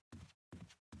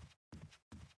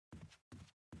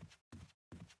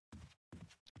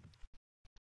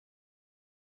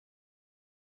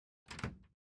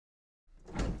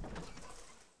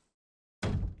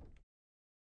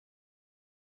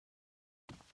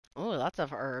 Oh, lots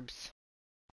of herbs.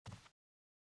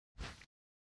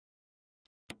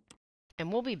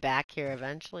 And we'll be back here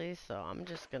eventually, so I'm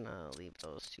just gonna leave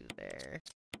those 2 there.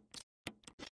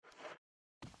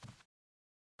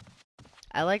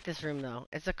 I like this room though.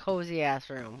 It's a cozy ass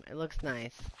room. It looks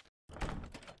nice.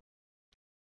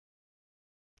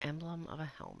 Emblem of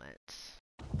a helmet.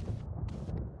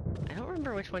 I don't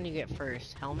remember which one you get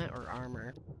first, helmet or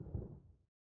armor.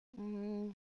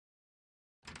 I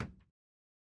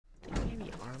think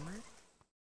maybe armor?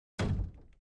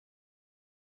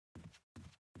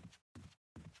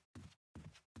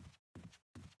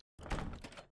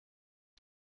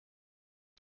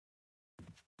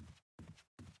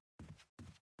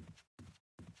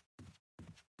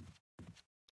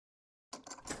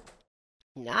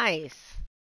 Nice!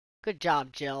 Good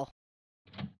job, Jill.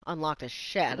 Unlock the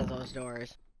shit out of those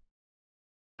doors.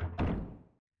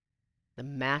 The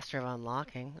master of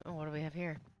unlocking. Oh, what do we have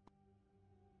here?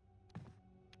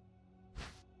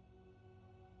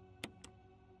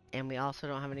 And we also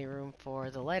don't have any room for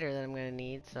the lighter that I'm going to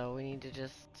need, so we need to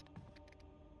just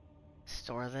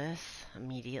store this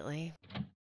immediately.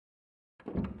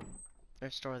 Or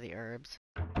store the herbs.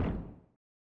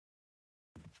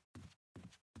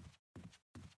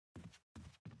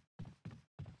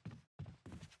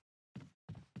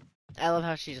 I love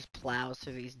how she just plows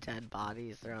through these dead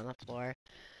bodies that are on the floor.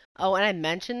 Oh, and I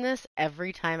mention this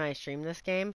every time I stream this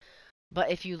game, but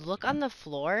if you look on the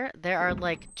floor, there are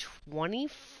like 20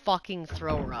 fucking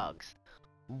throw rugs.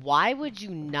 Why would you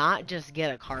not just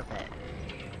get a carpet?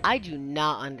 I do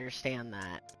not understand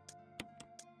that.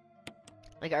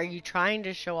 Like, are you trying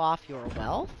to show off your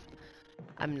wealth?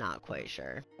 I'm not quite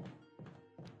sure.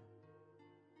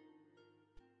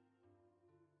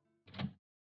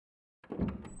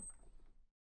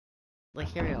 Like,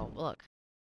 here we go. Look.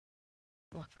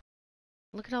 Look.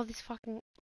 Look at all these fucking...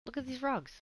 Look at these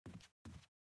rugs.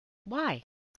 Why?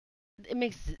 It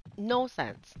makes no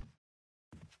sense.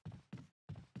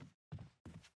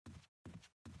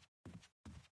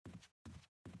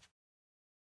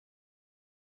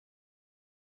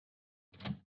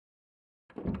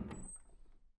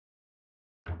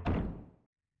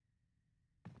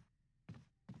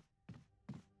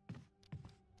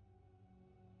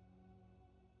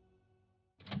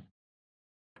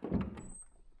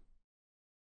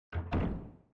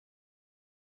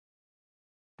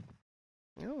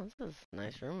 Oh, this is a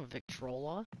nice room.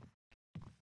 Victrola.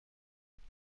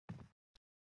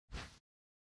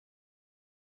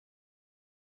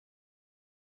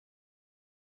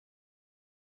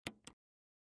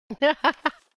 Didn't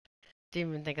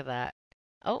even think of that.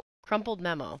 Oh, crumpled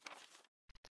memo.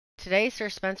 Today, Sir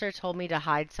Spencer told me to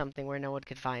hide something where no one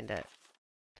could find it.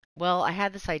 Well, I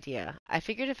had this idea. I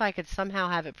figured if I could somehow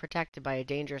have it protected by a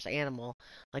dangerous animal,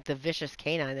 like the vicious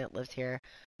canine that lives here,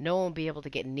 no one would be able to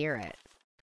get near it.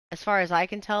 As far as I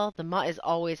can tell, the mutt is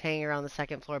always hanging around the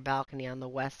second floor balcony on the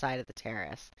west side of the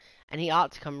terrace, and he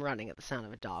ought to come running at the sound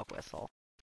of a dog whistle.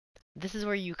 This is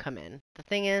where you come in. The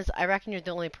thing is, I reckon you're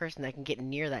the only person that can get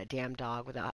near that damn dog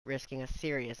without risking a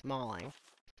serious mauling.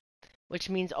 Which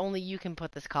means only you can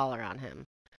put this collar on him.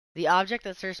 The object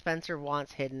that Sir Spencer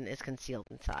wants hidden is concealed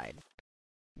inside.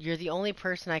 You're the only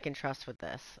person I can trust with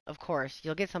this. Of course,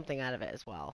 you'll get something out of it as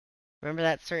well. Remember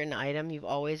that certain item you've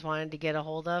always wanted to get a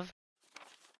hold of?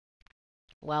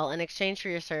 Well, in exchange for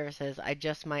your services, I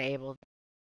just might be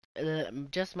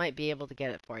able to get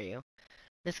it for you.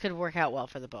 This could work out well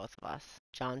for the both of us.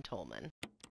 John Tolman.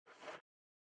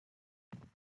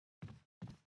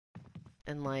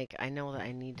 And like, I know that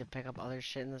I need to pick up other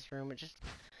shit in this room.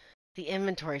 The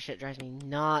inventory shit drives me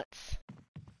nuts.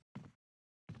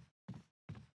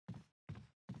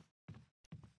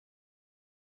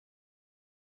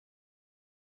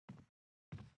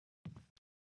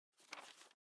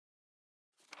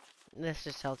 This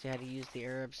just tells you how to use the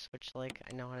herbs, which, like,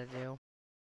 I know how to do.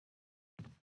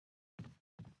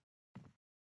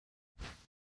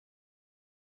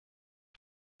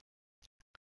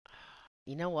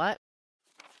 You know what?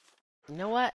 You know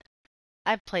what?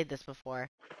 I've played this before,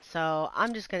 so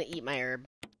I'm just gonna eat my herb.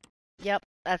 Yep,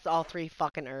 that's all 3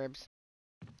 fucking herbs.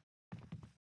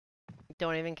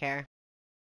 Don't even care.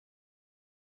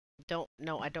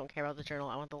 No, I don't care about the journal.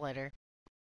 I want the lighter.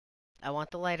 I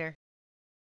want the lighter.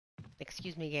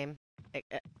 Excuse me, game.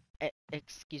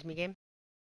 Excuse me, game?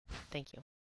 Thank you.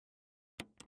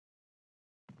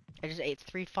 I just ate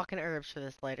 3 fucking herbs for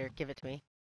this lighter. Give it to me.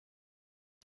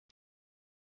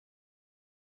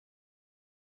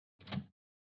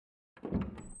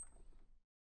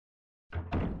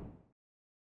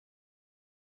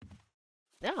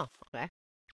 No, okay.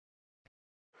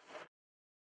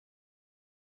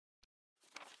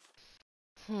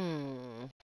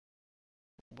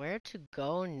 Where to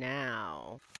go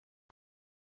now?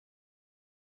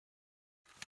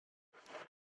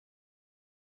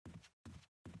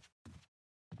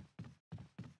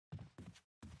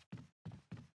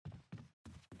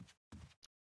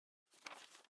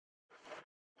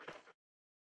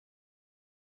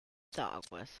 Dog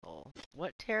whistle.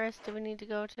 What terrace do we need to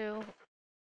go to?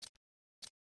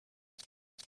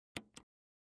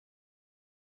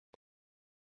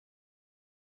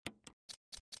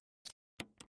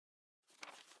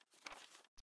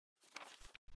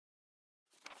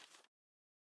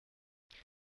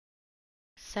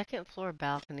 Second floor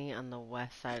balcony on the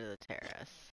west side of the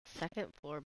terrace. Second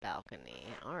floor balcony.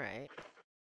 Alright.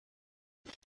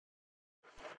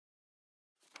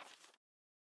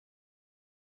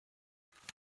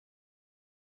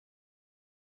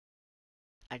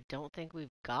 I don't think we've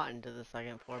gotten to the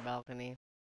second floor balcony.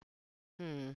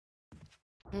 Hmm.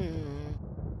 Hmm.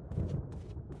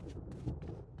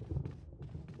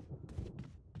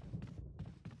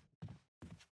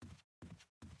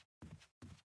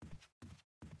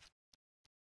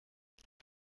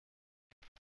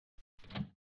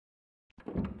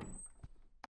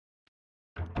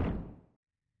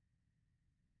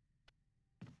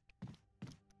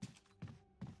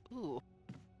 Ooh.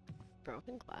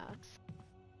 Broken glass.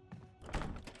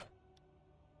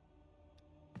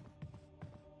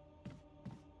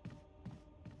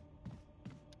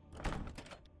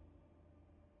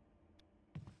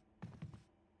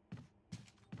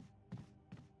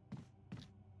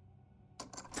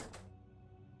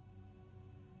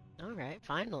 Alright,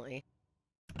 finally.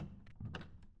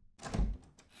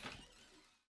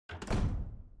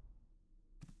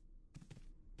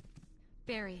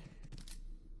 Barry,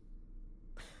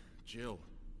 Jill,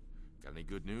 got any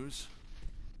good news?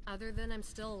 other than I'm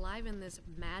still alive in this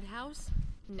madhouse?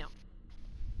 No.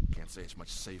 Can't say it's much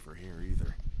safer here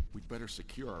either. We'd better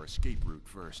secure our escape route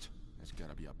first. There's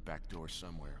gotta be a back door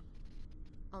somewhere.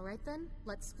 All right then,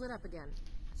 let's split up again.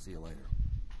 See you later.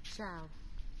 Ciao.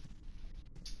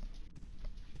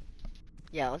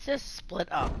 Yeah, let's just split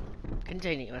up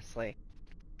continuously.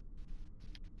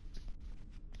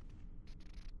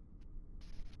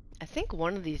 I think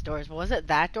one of these doors, was it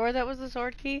that door that was the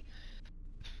sword key?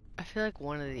 I feel like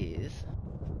one of these.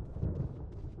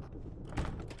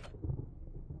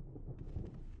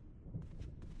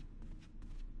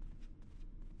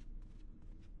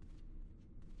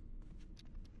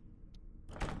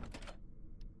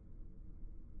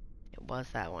 It was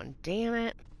that one. Damn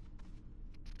it.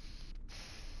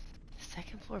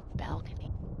 Second floor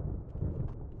balcony.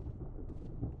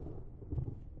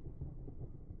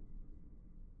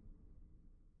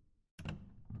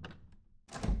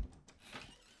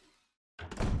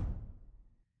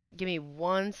 Give me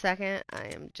 1 second. I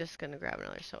am just gonna grab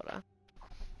another soda.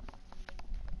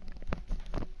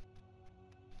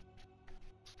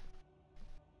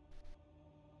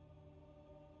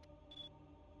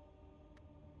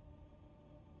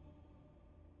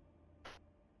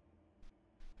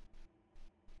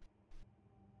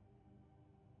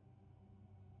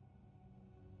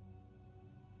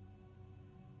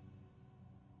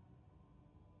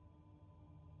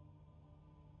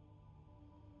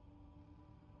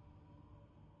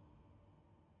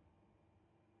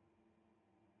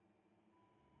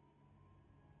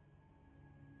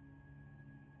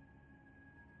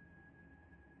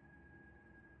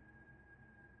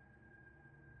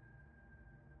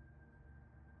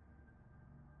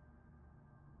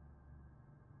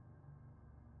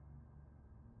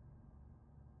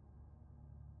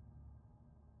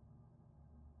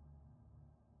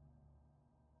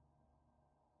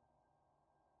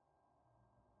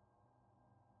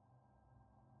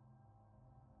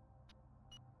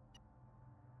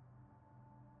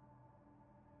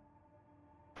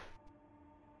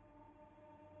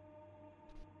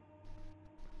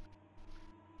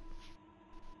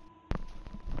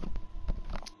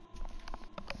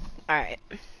 Alright.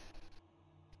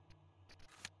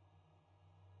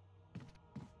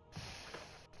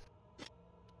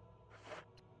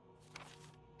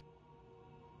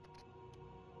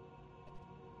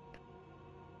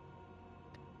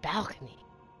 Balcony.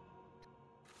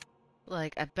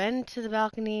 Like, I've been to the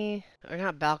balcony, or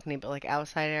not balcony, but like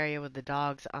outside area with the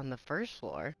dogs on the first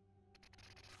floor.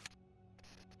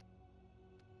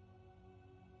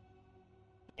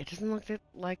 It doesn't look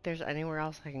like there's anywhere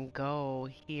else I can go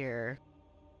here.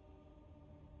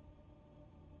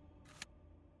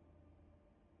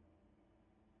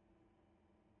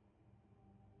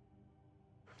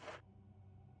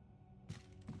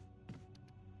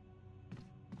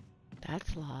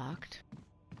 That's locked.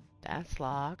 That's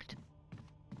locked.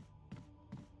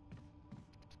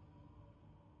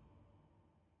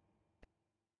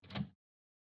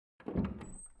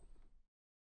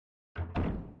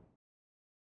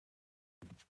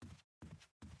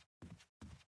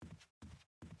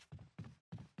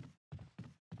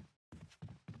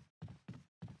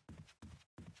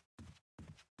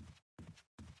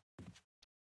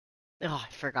 Oh,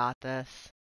 I forgot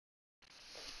this.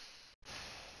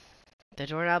 The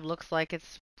doorknob looks like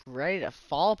it's ready to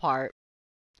fall apart.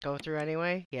 Go through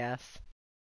anyway? Yes.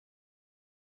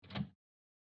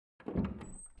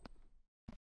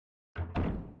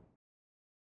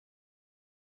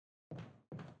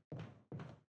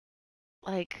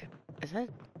 Like, is that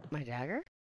my dagger?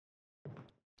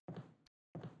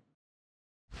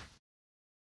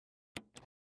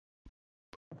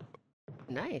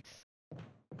 Nice.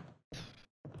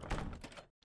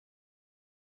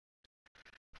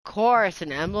 Of course,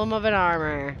 an emblem of an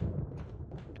armor.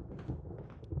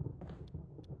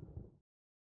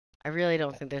 I really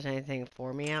don't think there's anything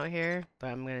for me out here,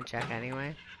 but I'm gonna check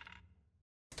anyway.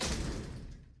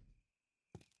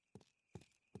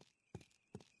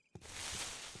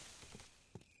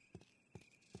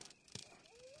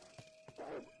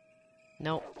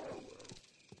 Nope.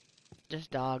 Just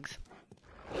dogs.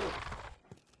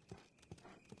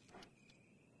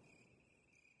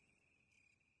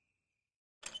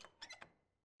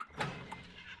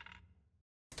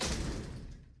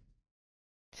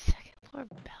 Second floor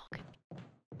balcony.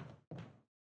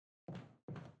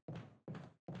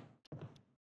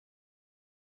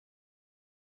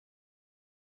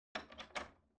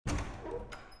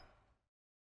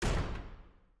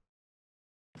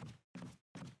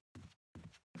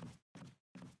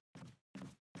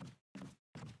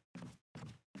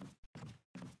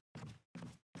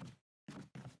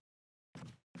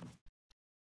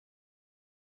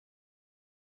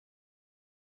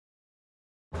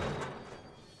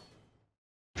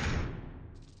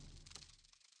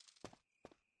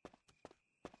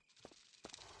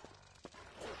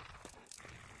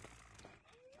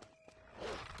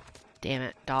 Damn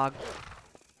it, dog.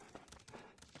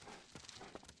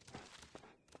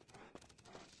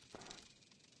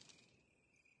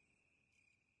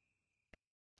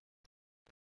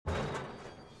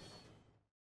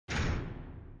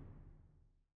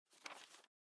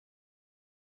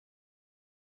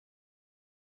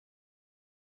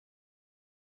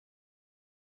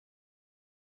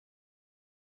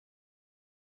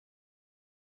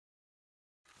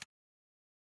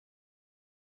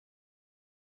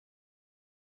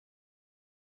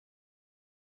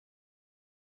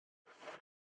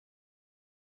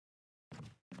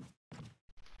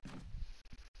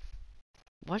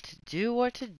 What to do?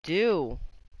 What to do?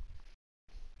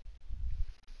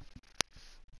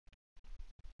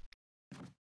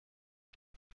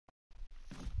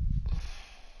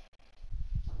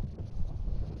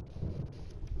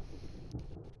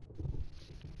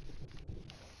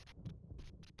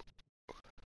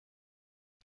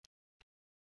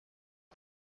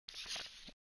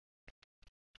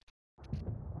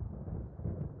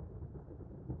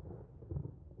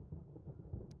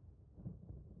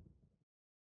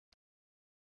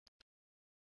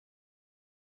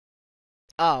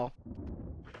 Oh,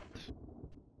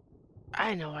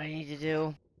 I know what I need to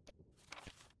do.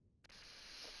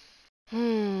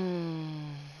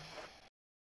 Hmm.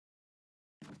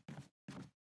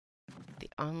 The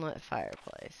unlit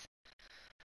fireplace.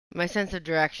 My sense of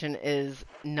direction is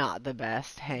not the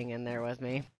best. Hang in there with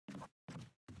me.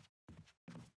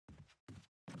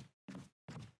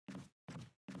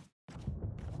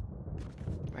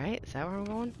 Right? Is that where I'm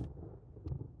going?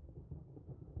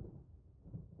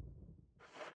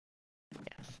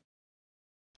 Yes.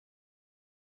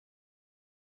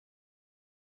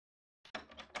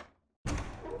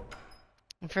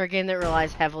 And for a game that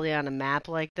relies heavily on a map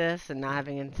like this and not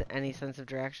having any sense of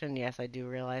direction, yes, I do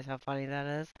realize how funny that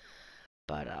is.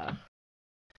 But,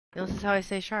 this is how I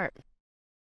stay sharp.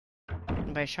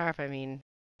 And by sharp, I mean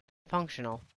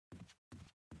functional.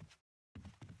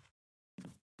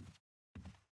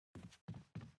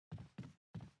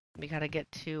 We gotta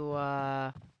get to,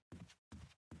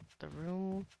 the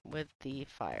room with the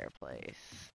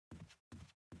fireplace.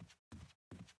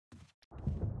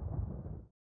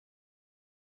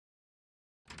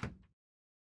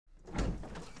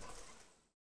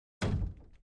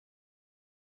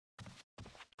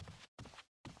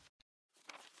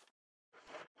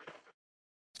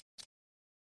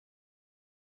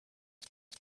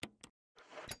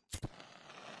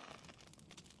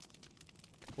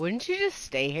 Wouldn't you just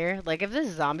stay here? Like, if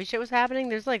this zombie shit was happening,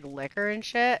 there's, like, liquor and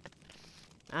shit.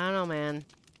 I don't know, man.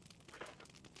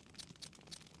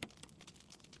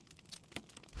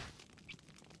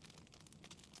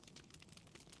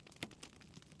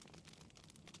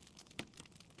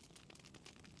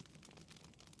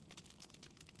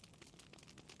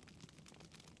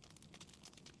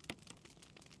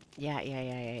 Yeah.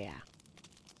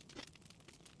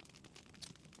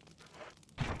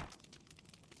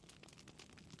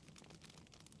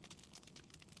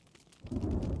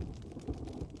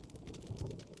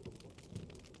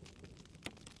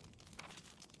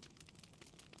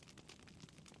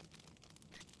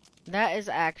 That is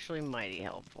actually mighty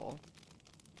helpful.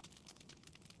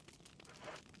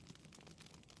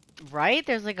 Right?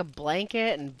 There's like a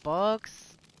blanket and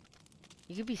books.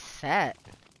 You could be set.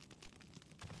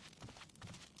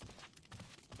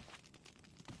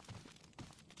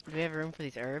 Do we have room for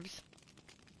these herbs?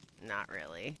 Not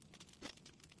really.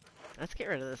 Let's get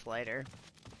rid of this lighter.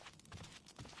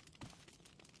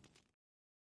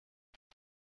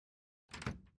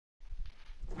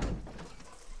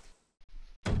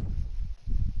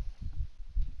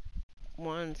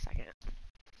 One second.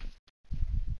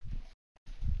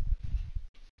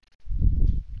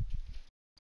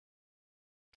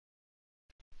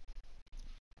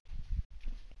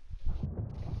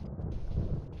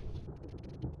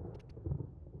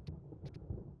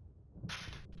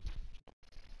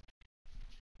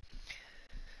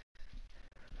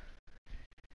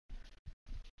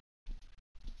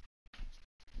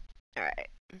 Alright.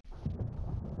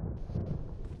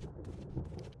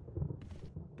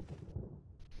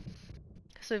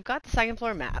 So we've got the second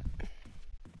floor map.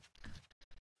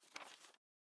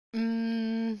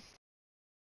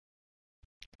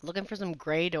 Looking for some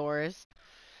gray doors.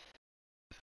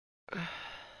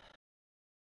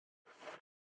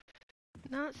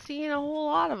 Not seeing a whole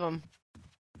lot of them.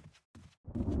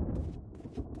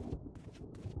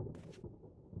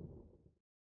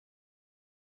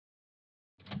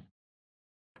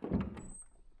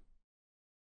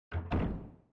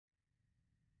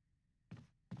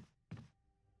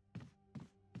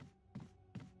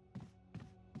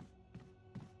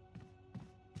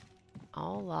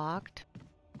 All locked.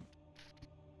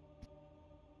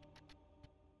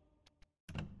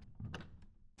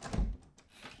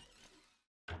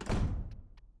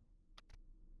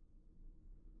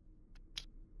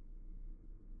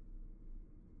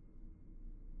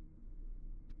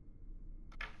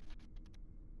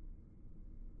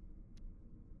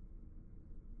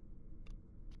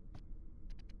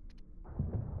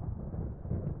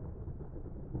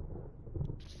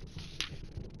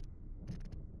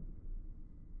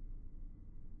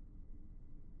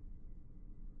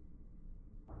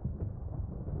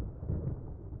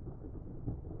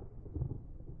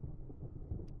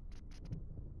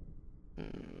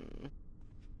 Hmm.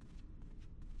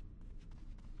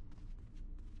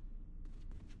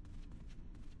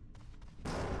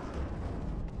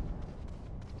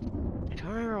 I don't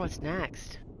remember what's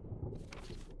next.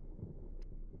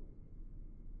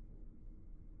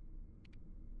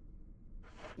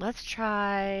 Let's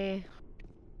try...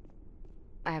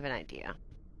 I have an idea.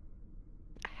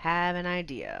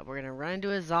 We're gonna run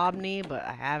into a Zobni, but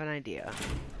I have an idea.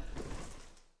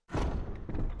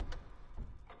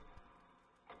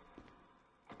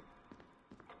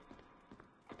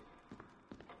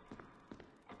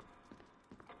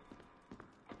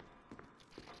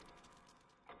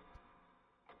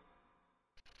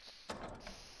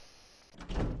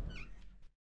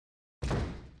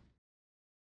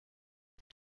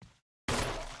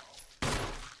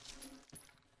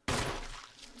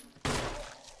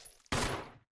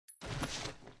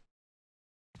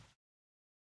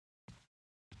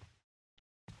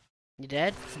 You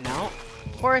dead? No.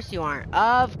 Of course you aren't.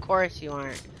 Of course you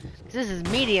aren't. 'Cause this is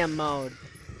medium mode.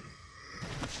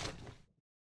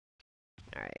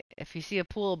 Alright. If you see a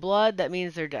pool of blood, that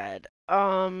means they're dead.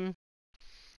 Not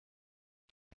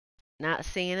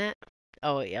seeing it.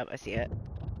 Oh, yep, I see it.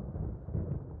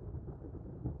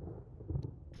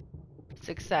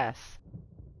 Success.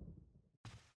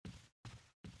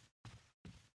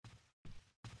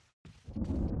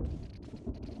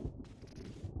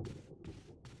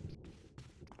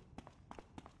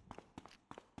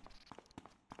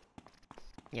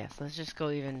 Yes, let's just go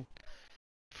even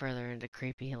further into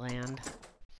creepy land.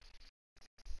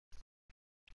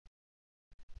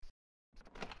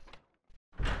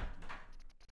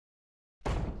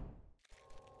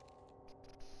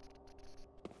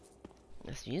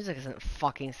 This music isn't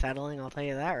fucking settling, I'll tell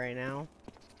you that right now.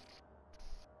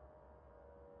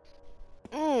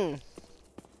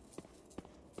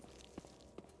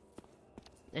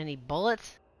 Any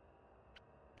bullets?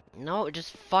 No,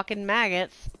 just fucking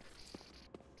maggots.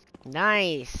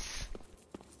 Nice.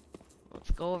 Let's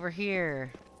go over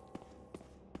here.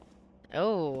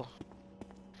 Oh.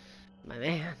 My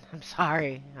man, I'm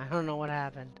sorry. I don't know what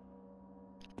happened.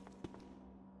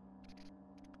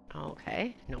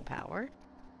 Okay, no power.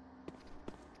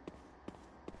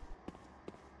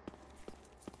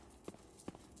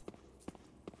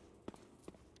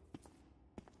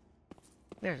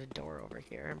 There's a door over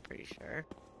here, I'm pretty sure.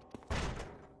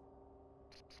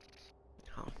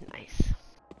 Oh, nice.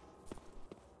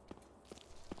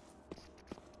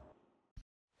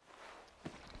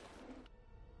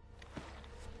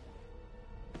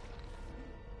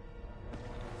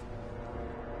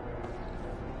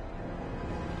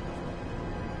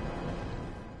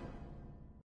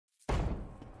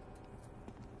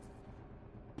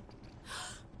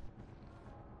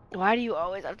 Why do you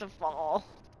always have to fall?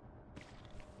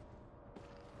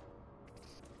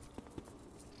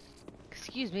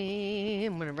 Excuse me,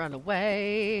 I'm gonna run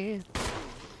away.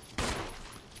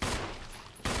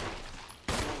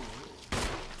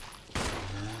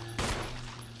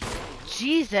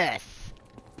 Jesus!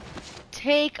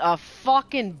 Take a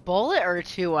fucking bullet or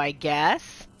two, I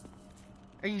guess.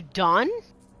 Are you done?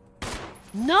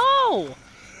 No!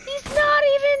 He's not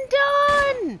even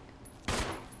done!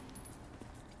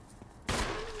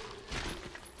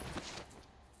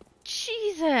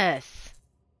 Jesus!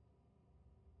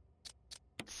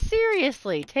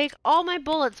 Seriously, take all my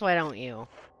bullets, why don't you?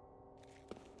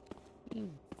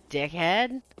 You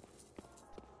dickhead.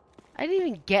 I didn't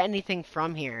even get anything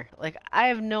from here. Like, I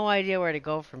have no idea where to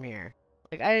go from here.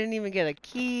 Like, I didn't even get a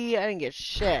key, I didn't get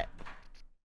shit.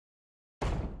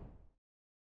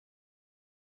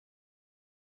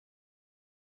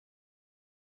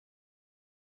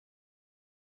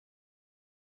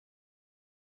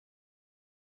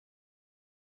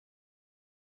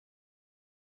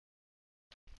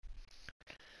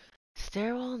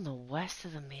 Stairwell in the west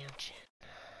of the mansion.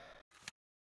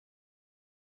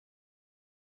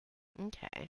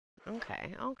 Okay.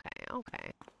 Okay, okay,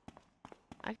 okay.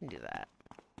 I can do that.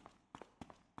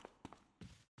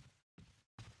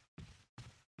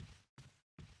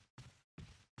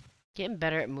 Getting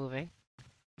better at moving.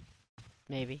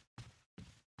 Maybe.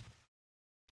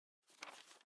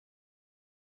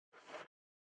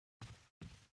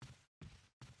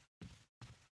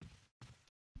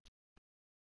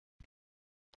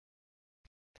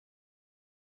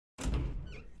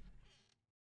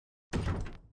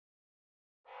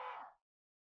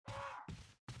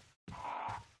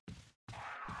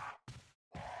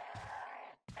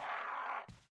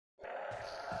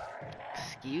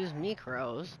 Excuse me,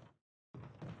 crows.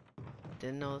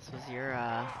 Didn't know this was your,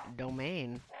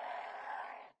 domain.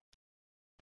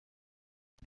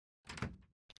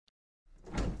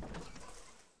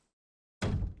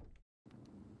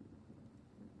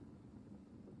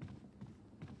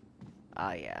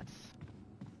 Ah, yes.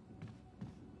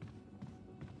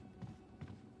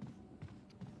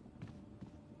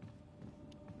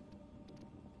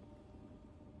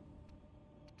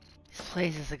 This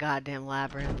place is a goddamn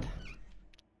labyrinth.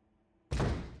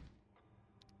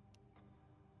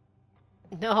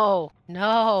 No!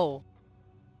 No!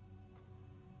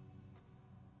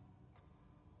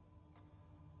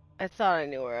 I thought I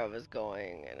knew where I was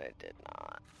going, and I did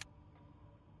not.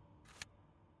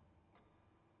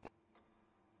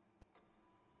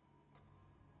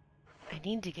 I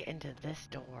need to get into this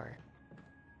door.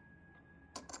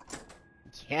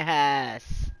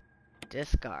 Yes!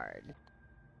 Discard.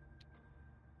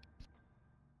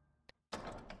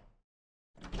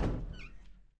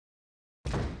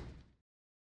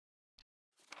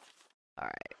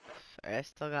 Alright. I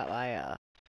still got my,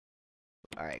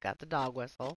 Alright, got the dog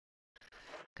whistle.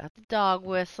 Got the dog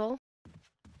whistle.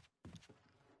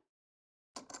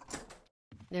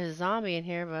 There's a zombie in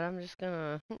here, but I'm just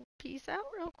gonna peace out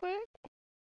real quick.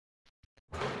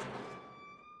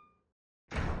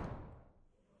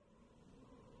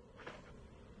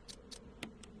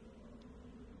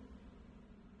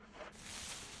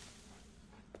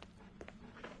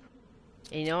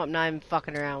 And you know what? I'm not even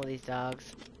fucking around with these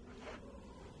dogs.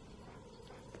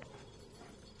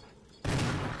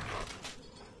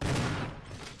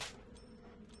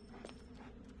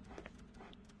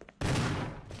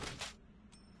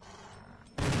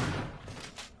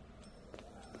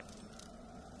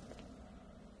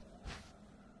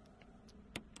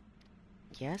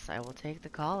 Yes, I will take the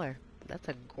collar. That's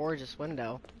a gorgeous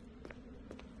window.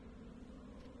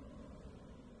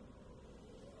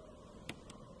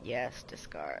 Yes,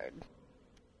 discard.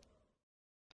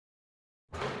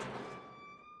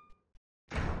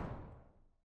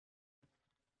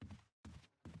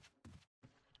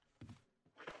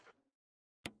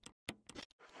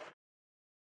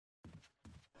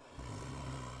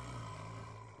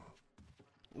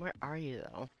 Where are you,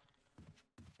 though?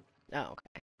 Oh,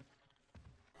 okay.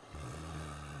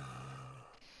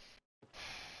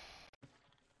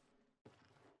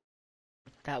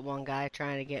 That one guy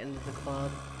trying to get into the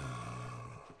club.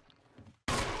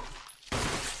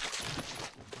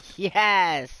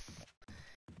 Yes!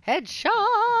 Headshot!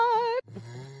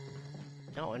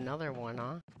 Oh, another one,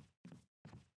 huh?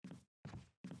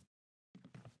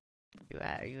 You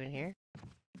at? Are you in here?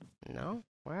 No?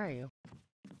 Where are you?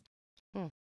 Hmm.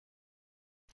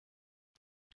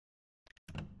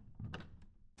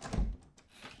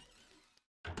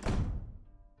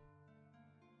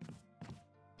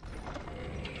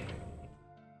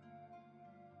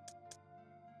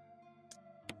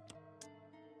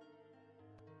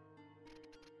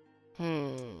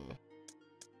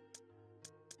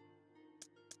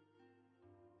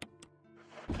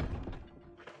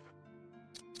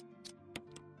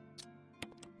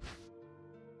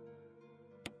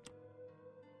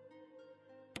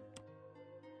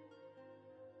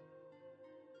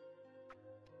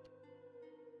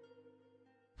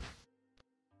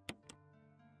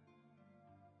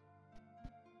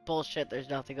 bullshit. There's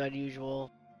nothing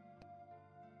unusual.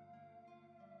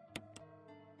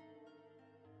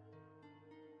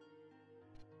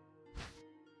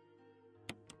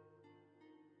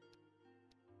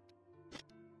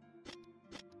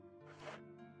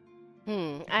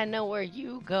 I know where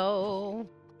you go.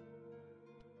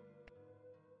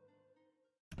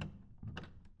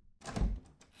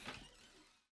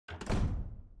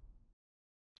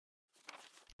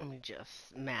 Let me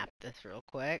just map this real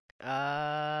quick.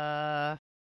 Alright,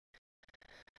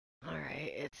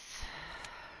 it's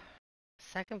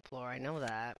second floor, I know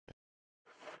that.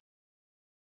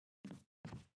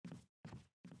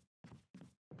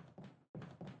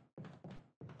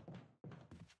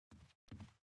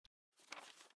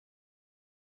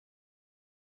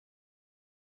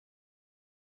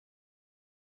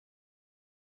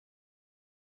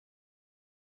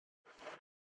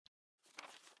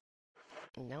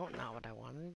 No, not what I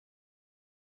wanted.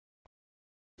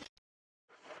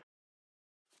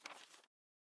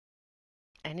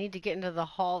 I need to get into the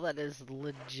hall that is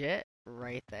legit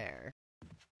right there.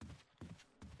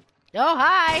 Oh,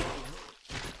 hi!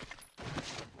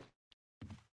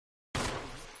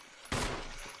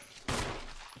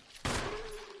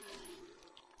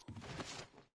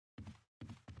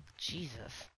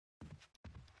 Jesus.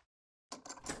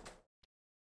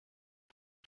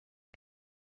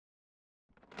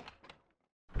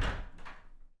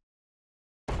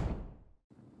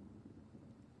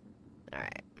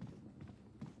 Alright.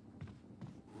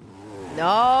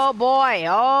 No, boy!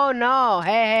 Oh, no!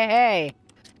 Hey, hey, hey!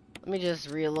 Let me just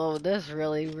reload this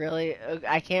really.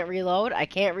 I can't reload? I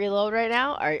can't reload right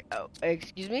now? Oh,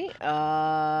 excuse me?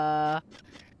 Mm-hmm.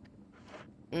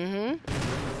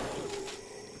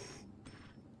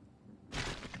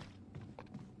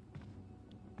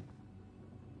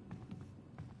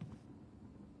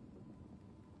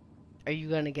 Are you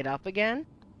gonna get up again?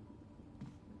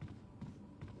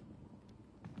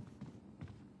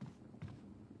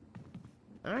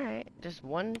 Alright, just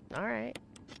one. Alright.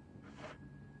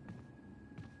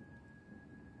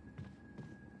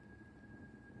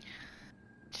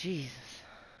 Jesus.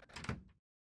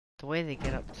 The way they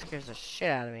get up scares the shit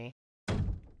out of me.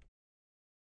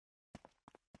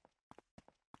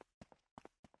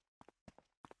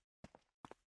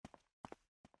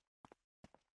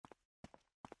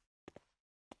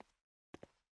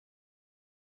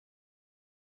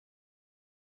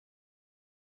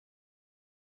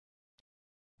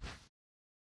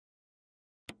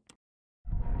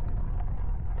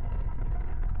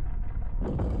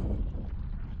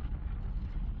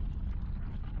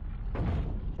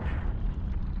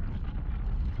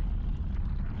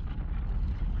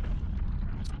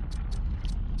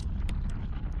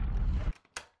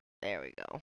 There we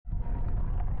go.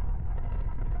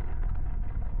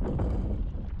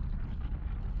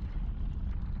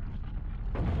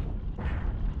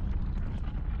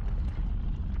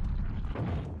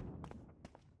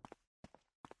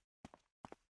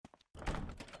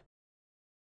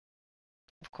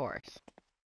 Of course.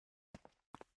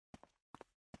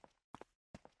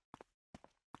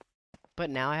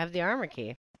 But now I have the armor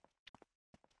key.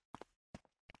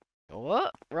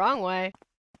 Whoop! Wrong way.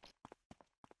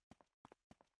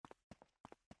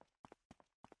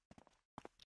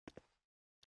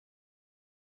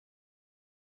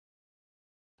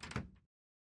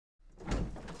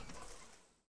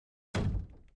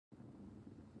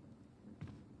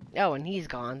 Oh, and he's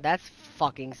gone. That's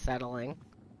fucking settling.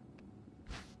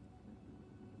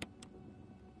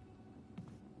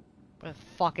 Where the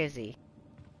fuck is he?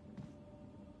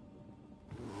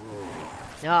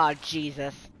 Oh,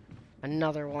 Jesus.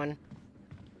 Another one.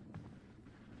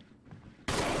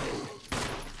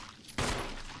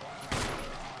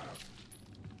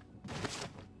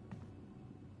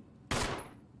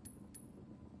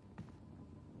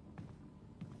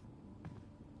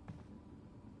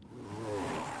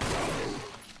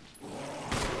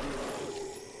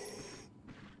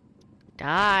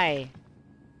 Die.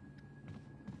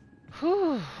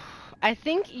 Whew. I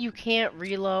think you can't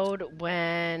reload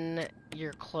when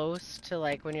you're close to,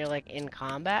 like, when you're, like, in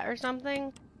combat or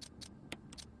something.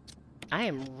 I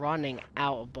am running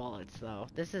out of bullets, though.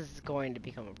 This is going to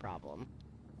become a problem.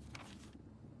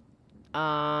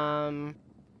 Hmm.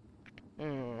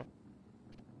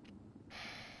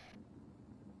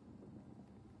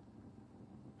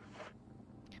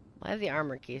 I have the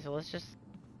armor key, so let's just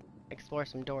explore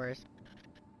some doors.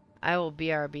 I will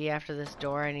BRB after this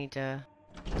door. I need to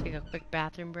take a quick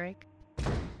bathroom break.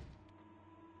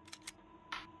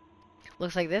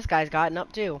 Looks like this guy's gotten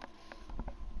up too.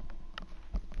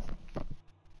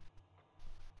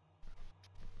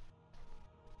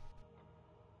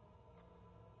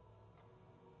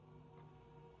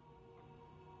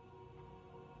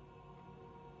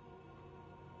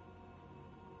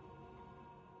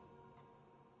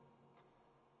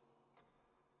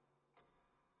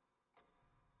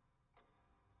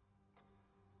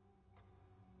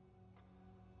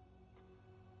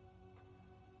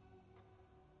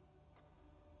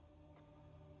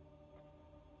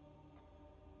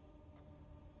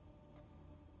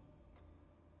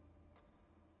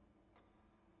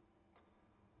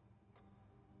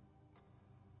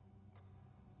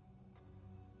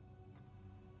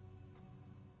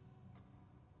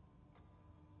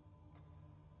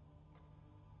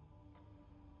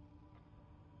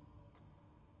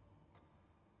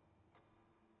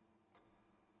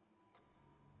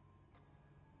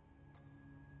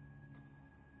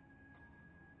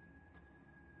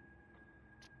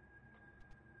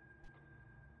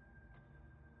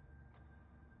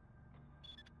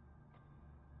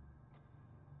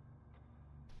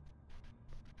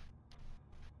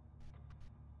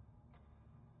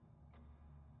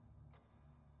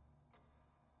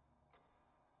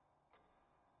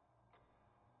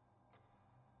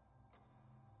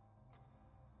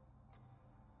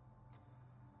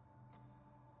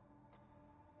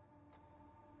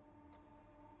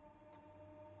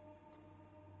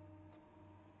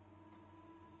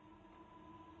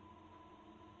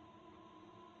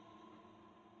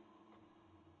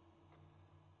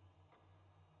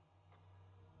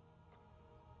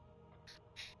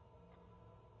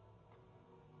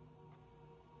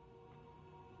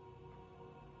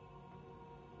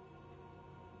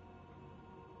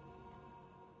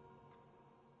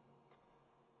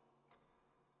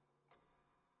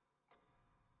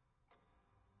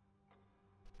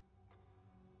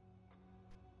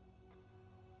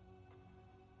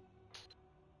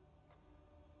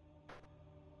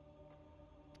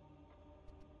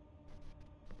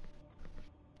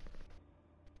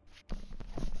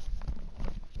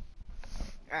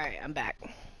 Alright, I'm back.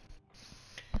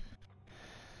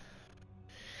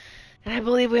 And I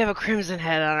believe we have a Crimson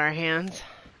Head on our hands.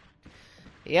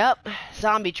 Yep,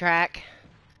 zombie track.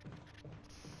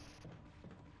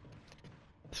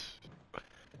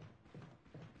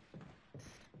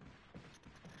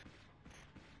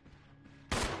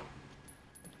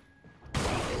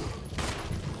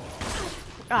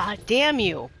 Ah, damn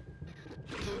you.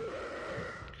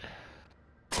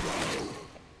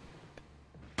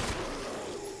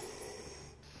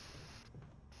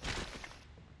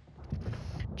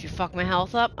 Did you fuck my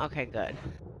health up? Okay, good.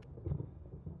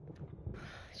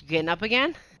 You getting up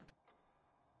again?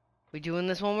 We doing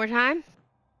this one more time?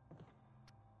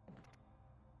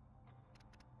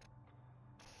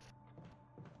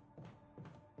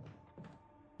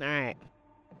 Alright.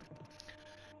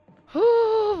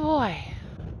 Whoo boy.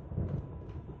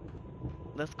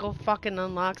 Let's go fucking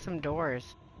unlock some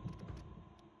doors.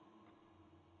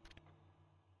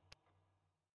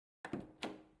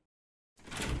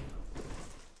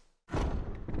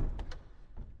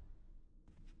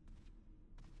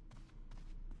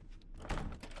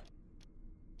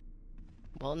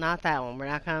 Well, not that one. We're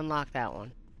not gonna unlock that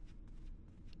one.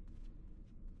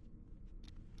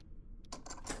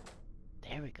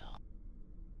 There we go.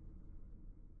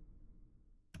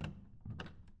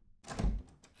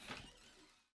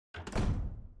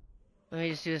 Let me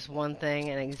just do this one thing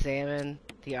and examine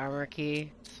the armor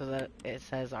key so that it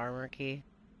says armor key.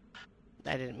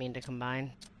 I didn't mean to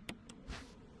combine.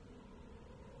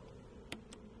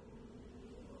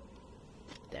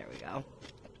 There we go.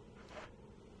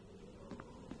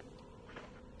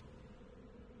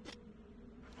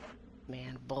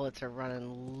 Man, bullets are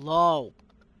running low.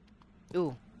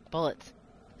 Ooh, bullets.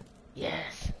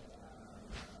 Yes.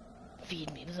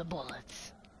 Feed me the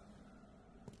bullets.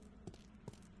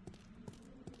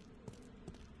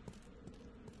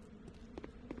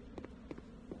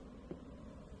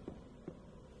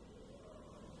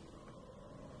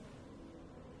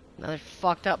 Another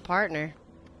fucked up partner.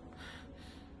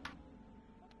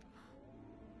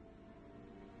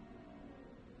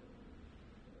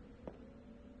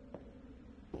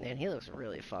 Man, he looks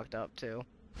really fucked up too.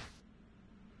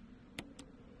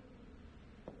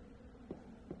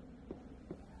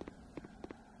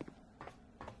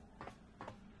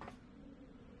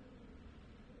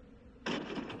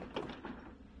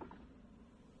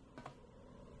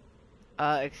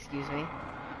 Excuse me.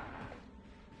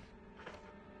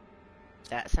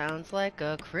 That sounds like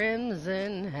a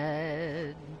Crimson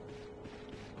Head.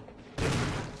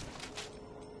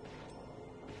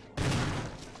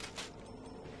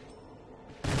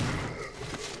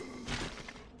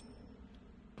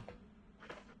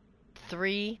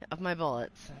 Three of my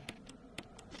bullets.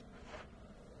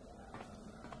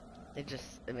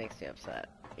 It makes me upset,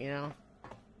 you know?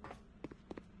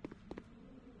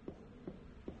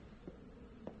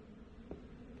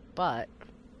 But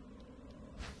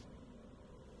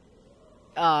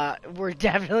we're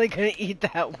definitely gonna eat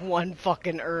that one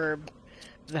fucking herb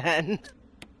then.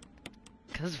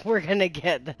 'Cause we're gonna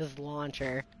get this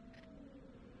launcher.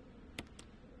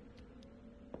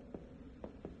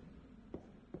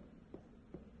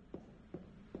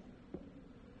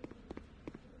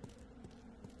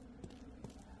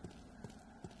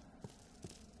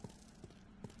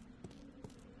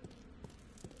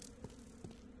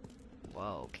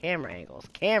 Whoa, camera angles,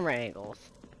 camera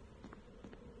angles.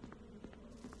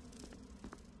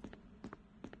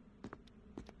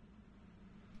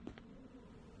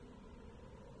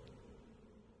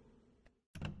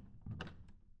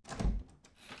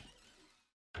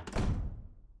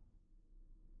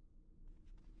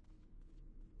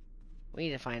 We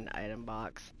need to find an item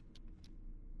box.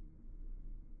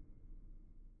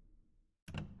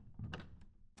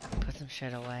 Put some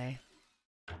shit away.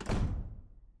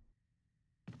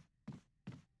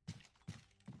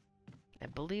 I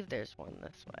believe there's one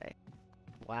this way.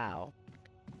 Wow.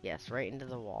 Yes, right into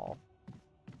the wall.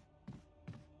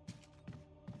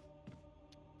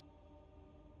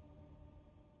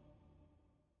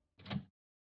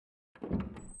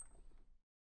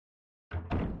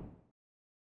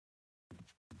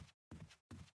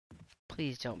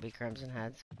 Please don't be Crimson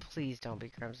Heads. Please don't be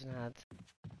Crimson Heads.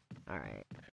 Alright.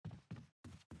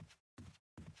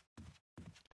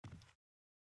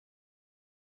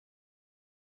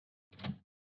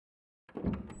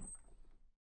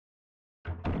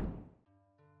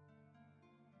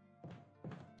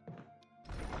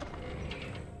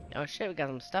 Oh shit, we got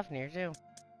some stuff in here too.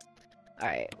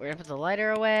 Alright, we're gonna put the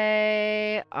lighter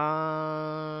away.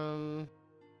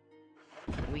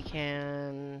 We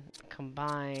can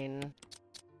combine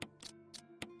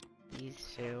these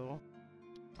two.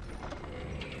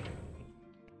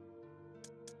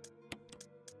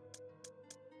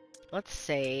 Let's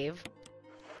save.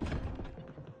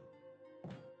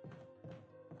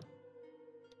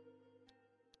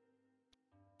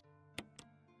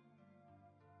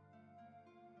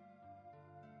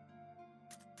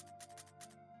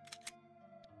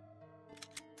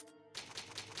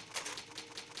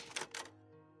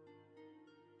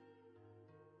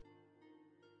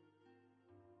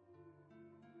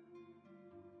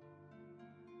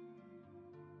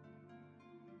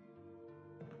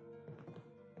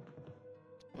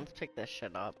 Let's pick this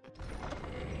shit up.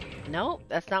 Nope,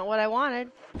 that's not what I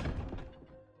wanted.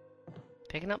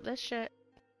 Picking up this shit.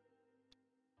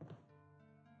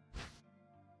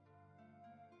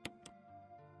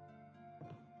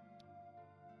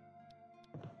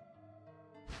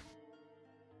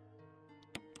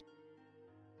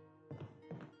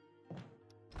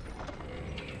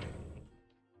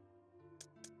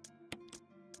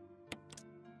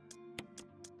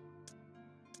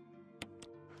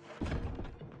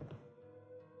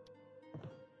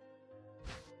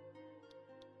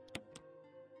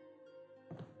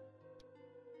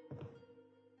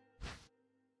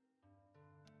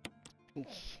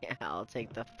 Yeah, I'll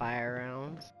take the fire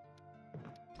rounds.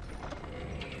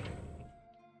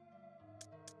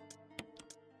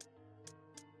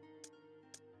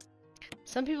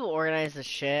 Some people organize the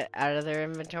shit out of their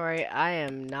inventory. I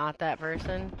am not that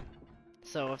person.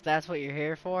 So if that's what you're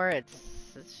here for, it's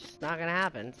just not gonna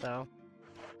happen, so.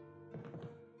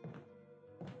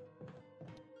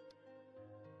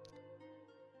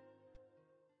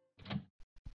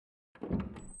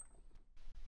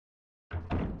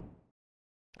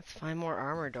 Let's find more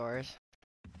armor doors.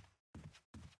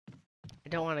 I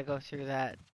don't want to go through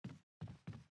that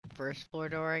first floor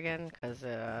door again, because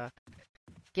it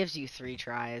gives you 3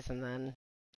 tries and then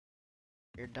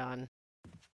you're done.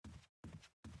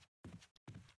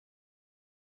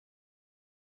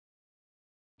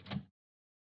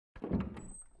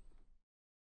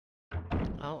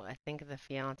 Oh, I think the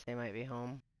fiance might be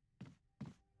home.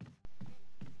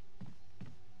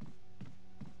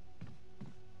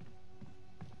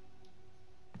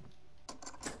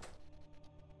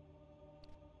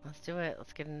 Let's do it.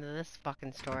 Let's get into this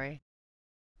fucking story.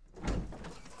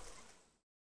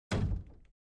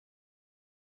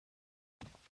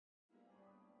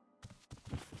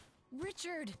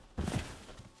 Richard!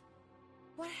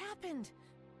 What happened?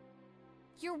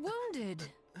 You're wounded.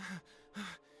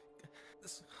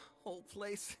 This whole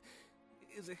place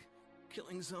is a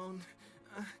killing zone.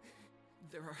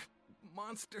 There are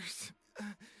monsters.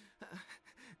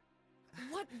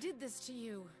 What did this to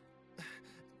you?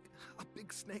 A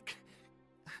big snake.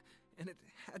 And it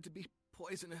had to be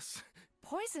poisonous.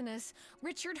 Poisonous?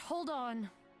 Richard, hold on.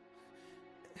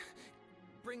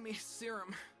 Bring me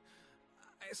serum.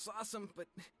 I saw some, but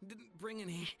didn't bring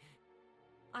any.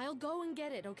 I'll go and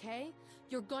get it, okay?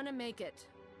 You're gonna make it.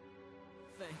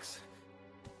 Thanks.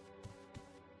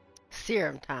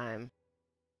 Serum time.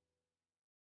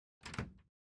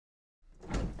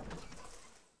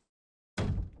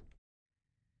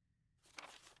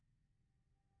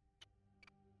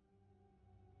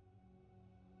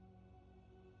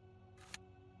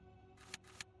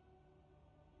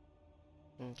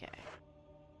 Okay.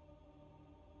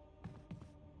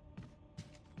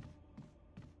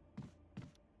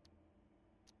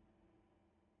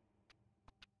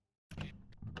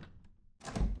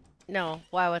 No,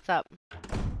 why, what's up?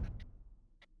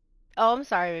 Oh, I'm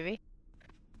sorry, baby.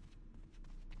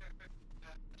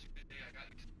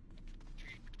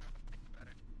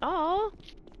 Oh,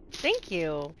 thank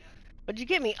you. What'd you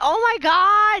get me? Oh my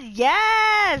god,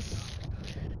 yes!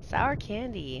 Sour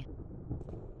candy.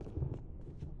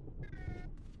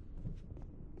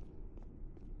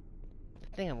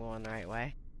 I think I'm going the right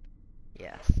way.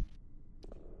 Yes.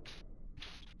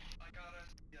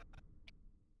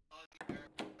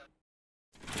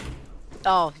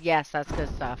 Oh, yes, that's good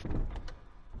stuff.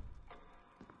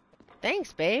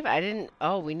 Thanks, babe. I didn't...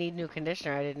 Oh, we need new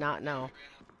conditioner. I did not know.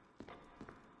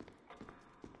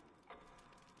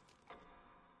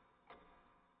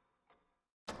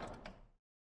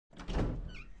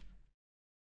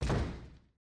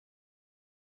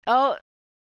 Oh,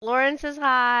 Lauren says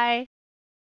hi.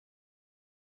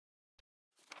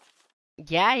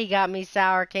 Yeah, he got me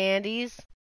sour candies.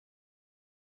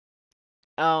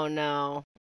 Oh no.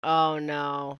 Oh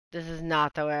no. This is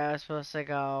not the way I was supposed to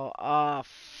go. Oh,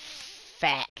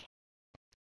 feck.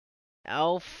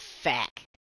 Oh, feck.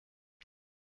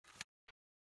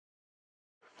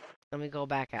 Let me go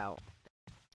back out.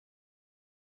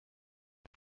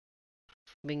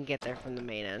 We can get there from the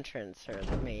main entrance or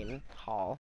the main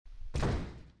hall.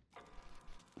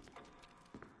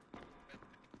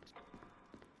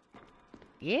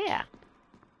 Yeah.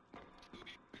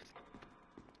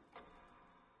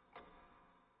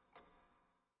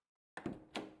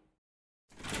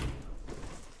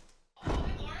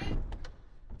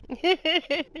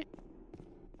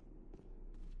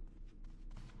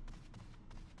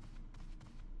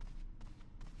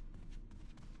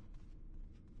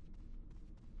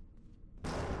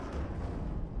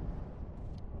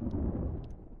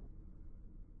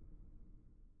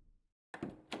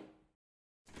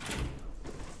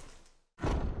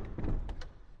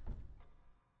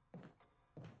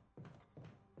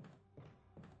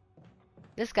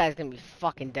 This guy's gonna be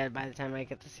fucking dead by the time I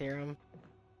get to serum.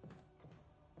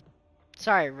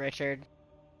 Sorry, Richard.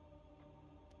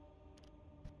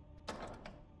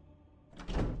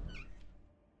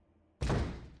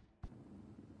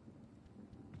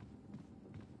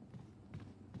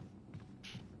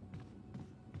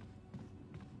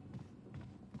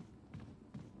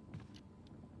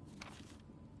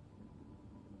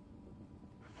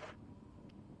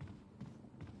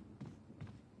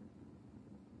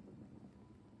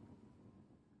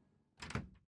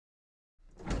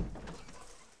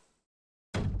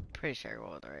 Pretty sure we're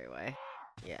going the right way.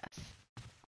 Yes.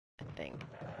 I think.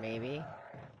 Maybe.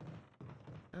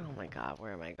 Oh my god,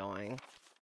 where am I going?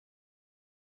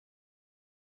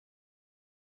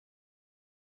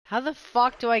 How the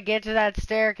fuck do I get to that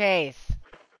staircase?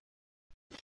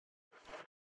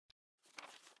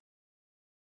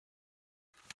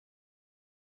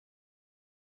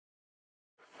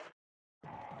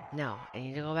 No, I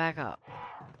need to go back up.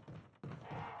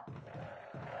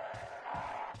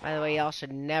 By the way, y'all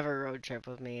should never road trip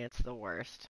with me. It's the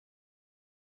worst.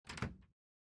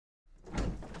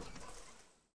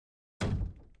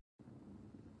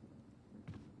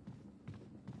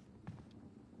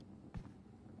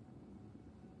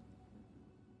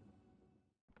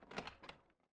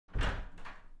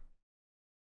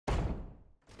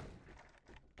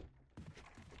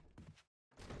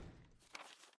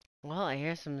 Well, I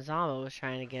hear some zombos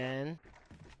trying to get in.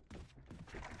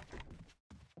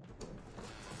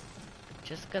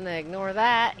 Just gonna ignore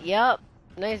that. Yup.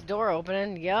 Nice door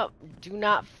opening. Yup. Do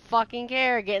not fucking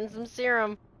care. Getting some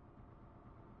serum.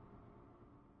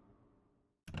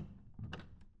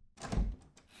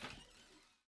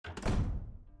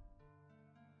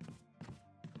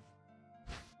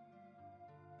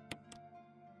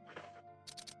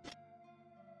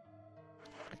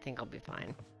 I think I'll be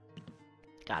fine.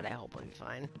 God, I hope I'll be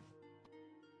fine.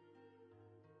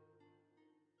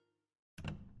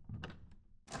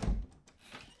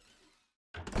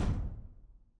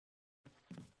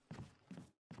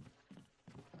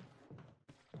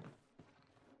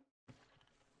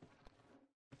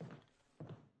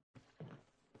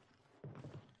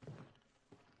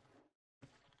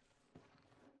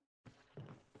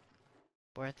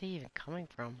 Where are they even coming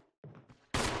from?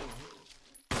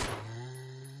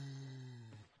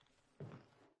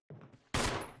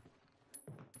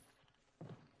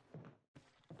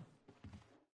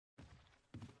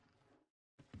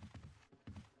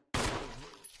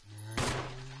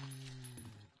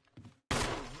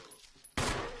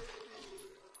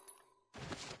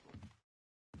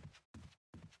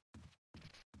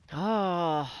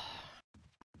 Oh.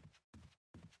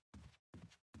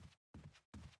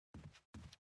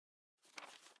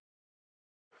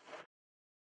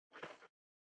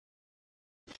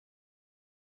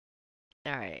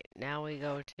 Alright, now we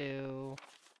go to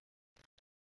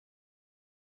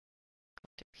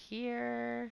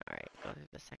here. Alright, go to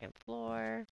the second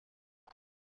floor.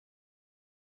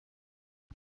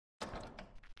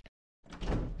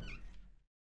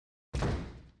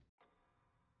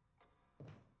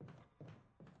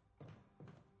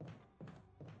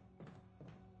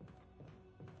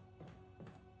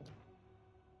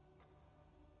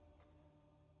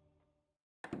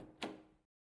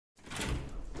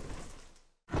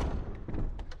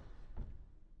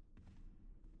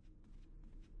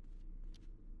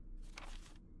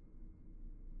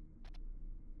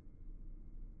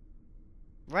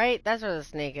 Right? That's where the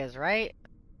snake is, right?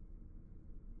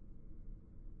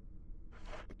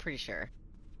 I'm pretty sure.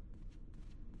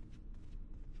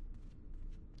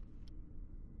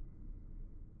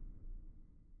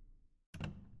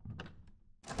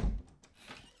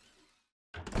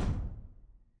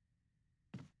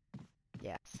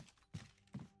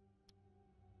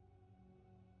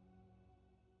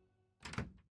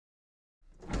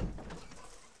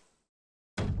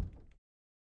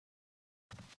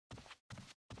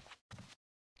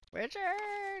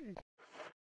 Richard!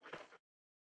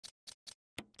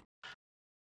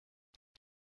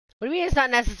 What do you mean it's not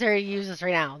necessary to use this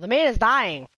right now? The man is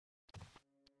dying.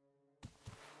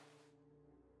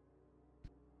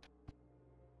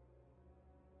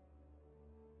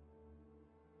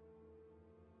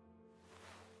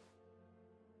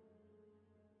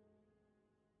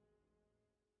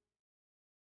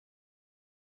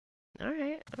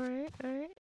 Alright, alright, alright.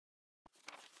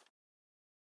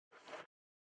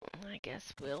 I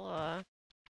guess we'll,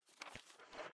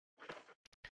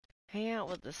 hang out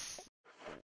with this.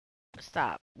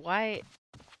 Stop. Why?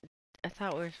 I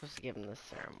thought we were supposed to give him this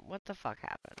serum. What the fuck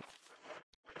happened?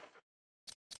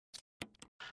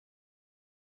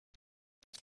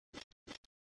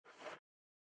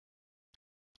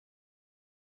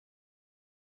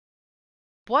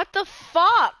 What the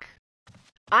fuck?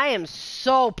 I am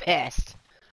so pissed.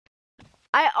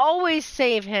 I always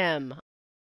save him.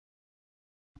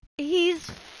 He's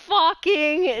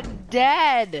fucking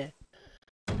dead.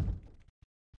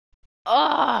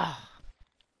 Ugh.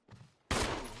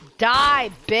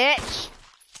 Die, bitch.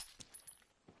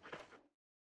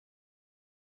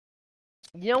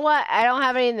 You know what? I don't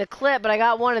have any in the clip, but I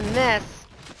got one in this.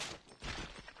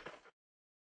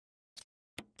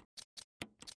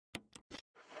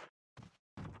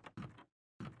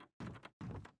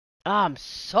 Oh, I'm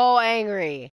so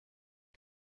angry.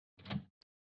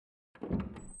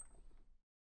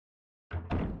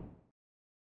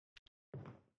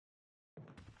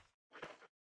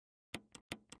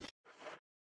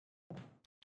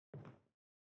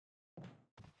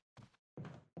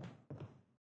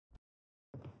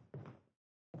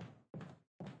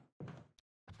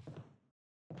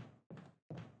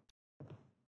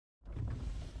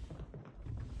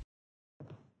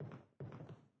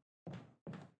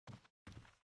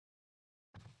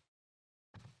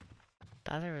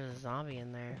 Thought there was a zombie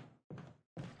in there.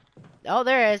 Oh,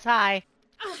 there is. Hi.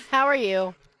 How are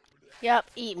you?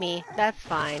 Yep, eat me. That's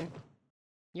fine.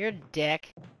 You're a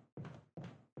dick.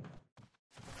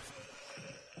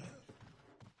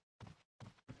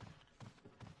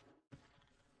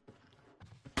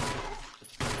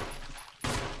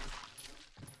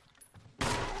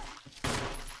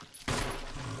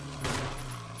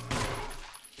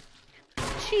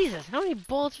 Jesus, how many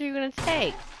bullets are you gonna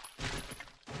take?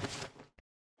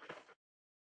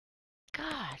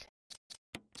 God.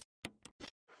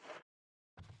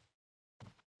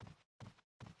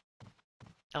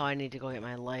 Oh, I need to go get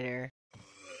my lighter.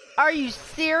 Are you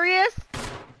serious?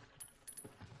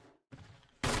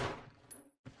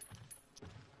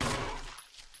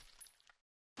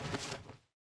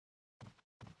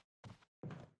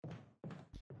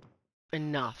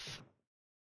 Enough.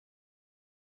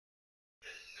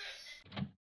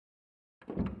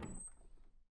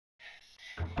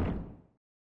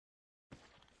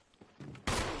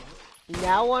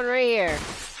 Now one right here.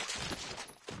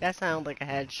 That sounds like a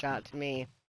headshot to me.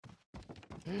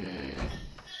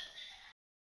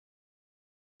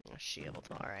 Shield,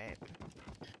 alright.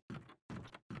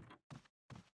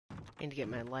 Need to get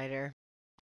my lighter.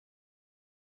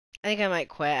 I think I might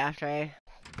quit after I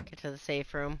get to the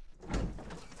safe room.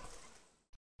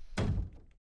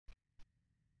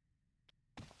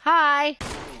 Hi!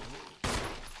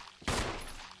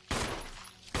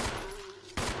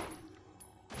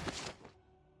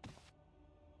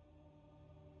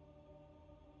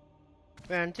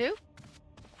 Round two?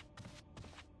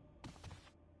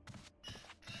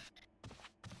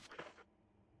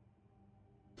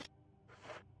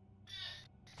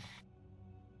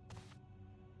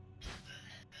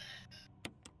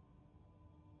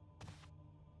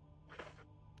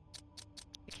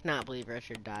 I cannot believe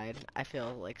Richard died. I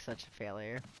feel like such a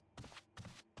failure.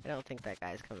 I don't think that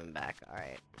guy's coming back.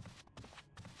 Alright.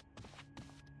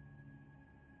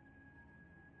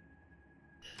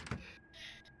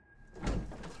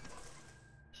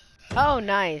 Oh,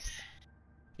 nice.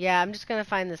 Yeah, I'm just gonna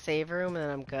find the save room and then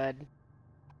I'm good.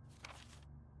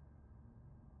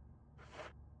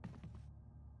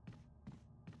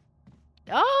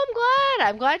 Oh, I'm glad!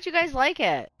 I'm glad you guys like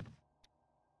it.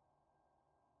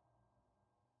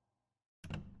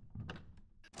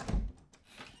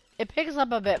 It picks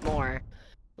up a bit more.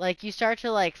 Like, you start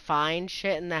to, like, find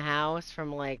shit in the house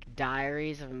from, like,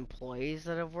 diaries of employees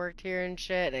that have worked here and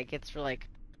shit, and it gets, like,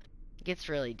 gets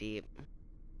really deep.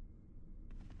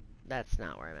 That's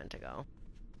not where I meant to go.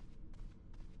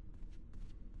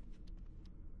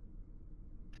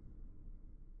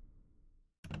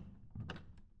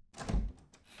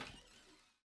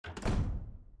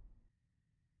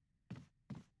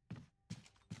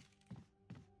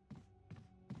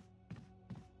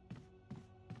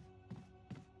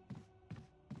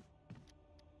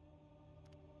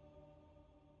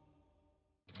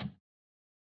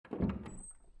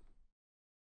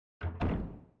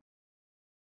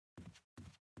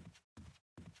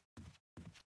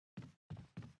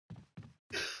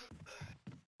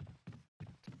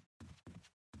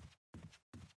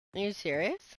 Are you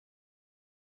serious?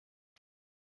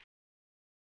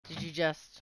 Did you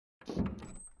just...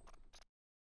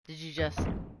 Did you just...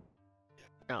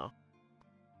 No.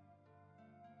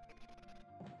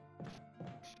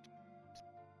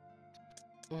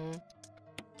 Mm.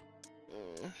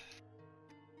 Mm.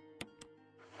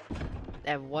 I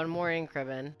have one more ink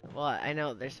ribbon. Well, I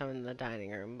know there's some in the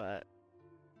dining room, but...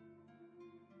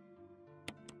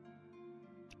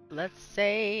 Let's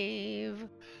save.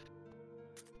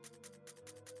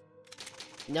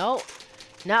 Nope.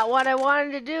 Not what I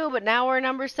wanted to do, but now we're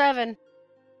number 7.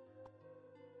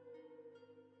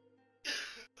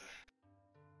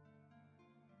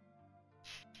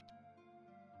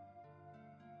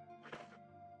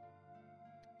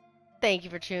 Thank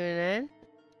you for tuning in.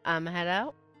 I'm head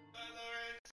out.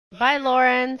 Bye,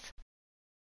 Lawrence.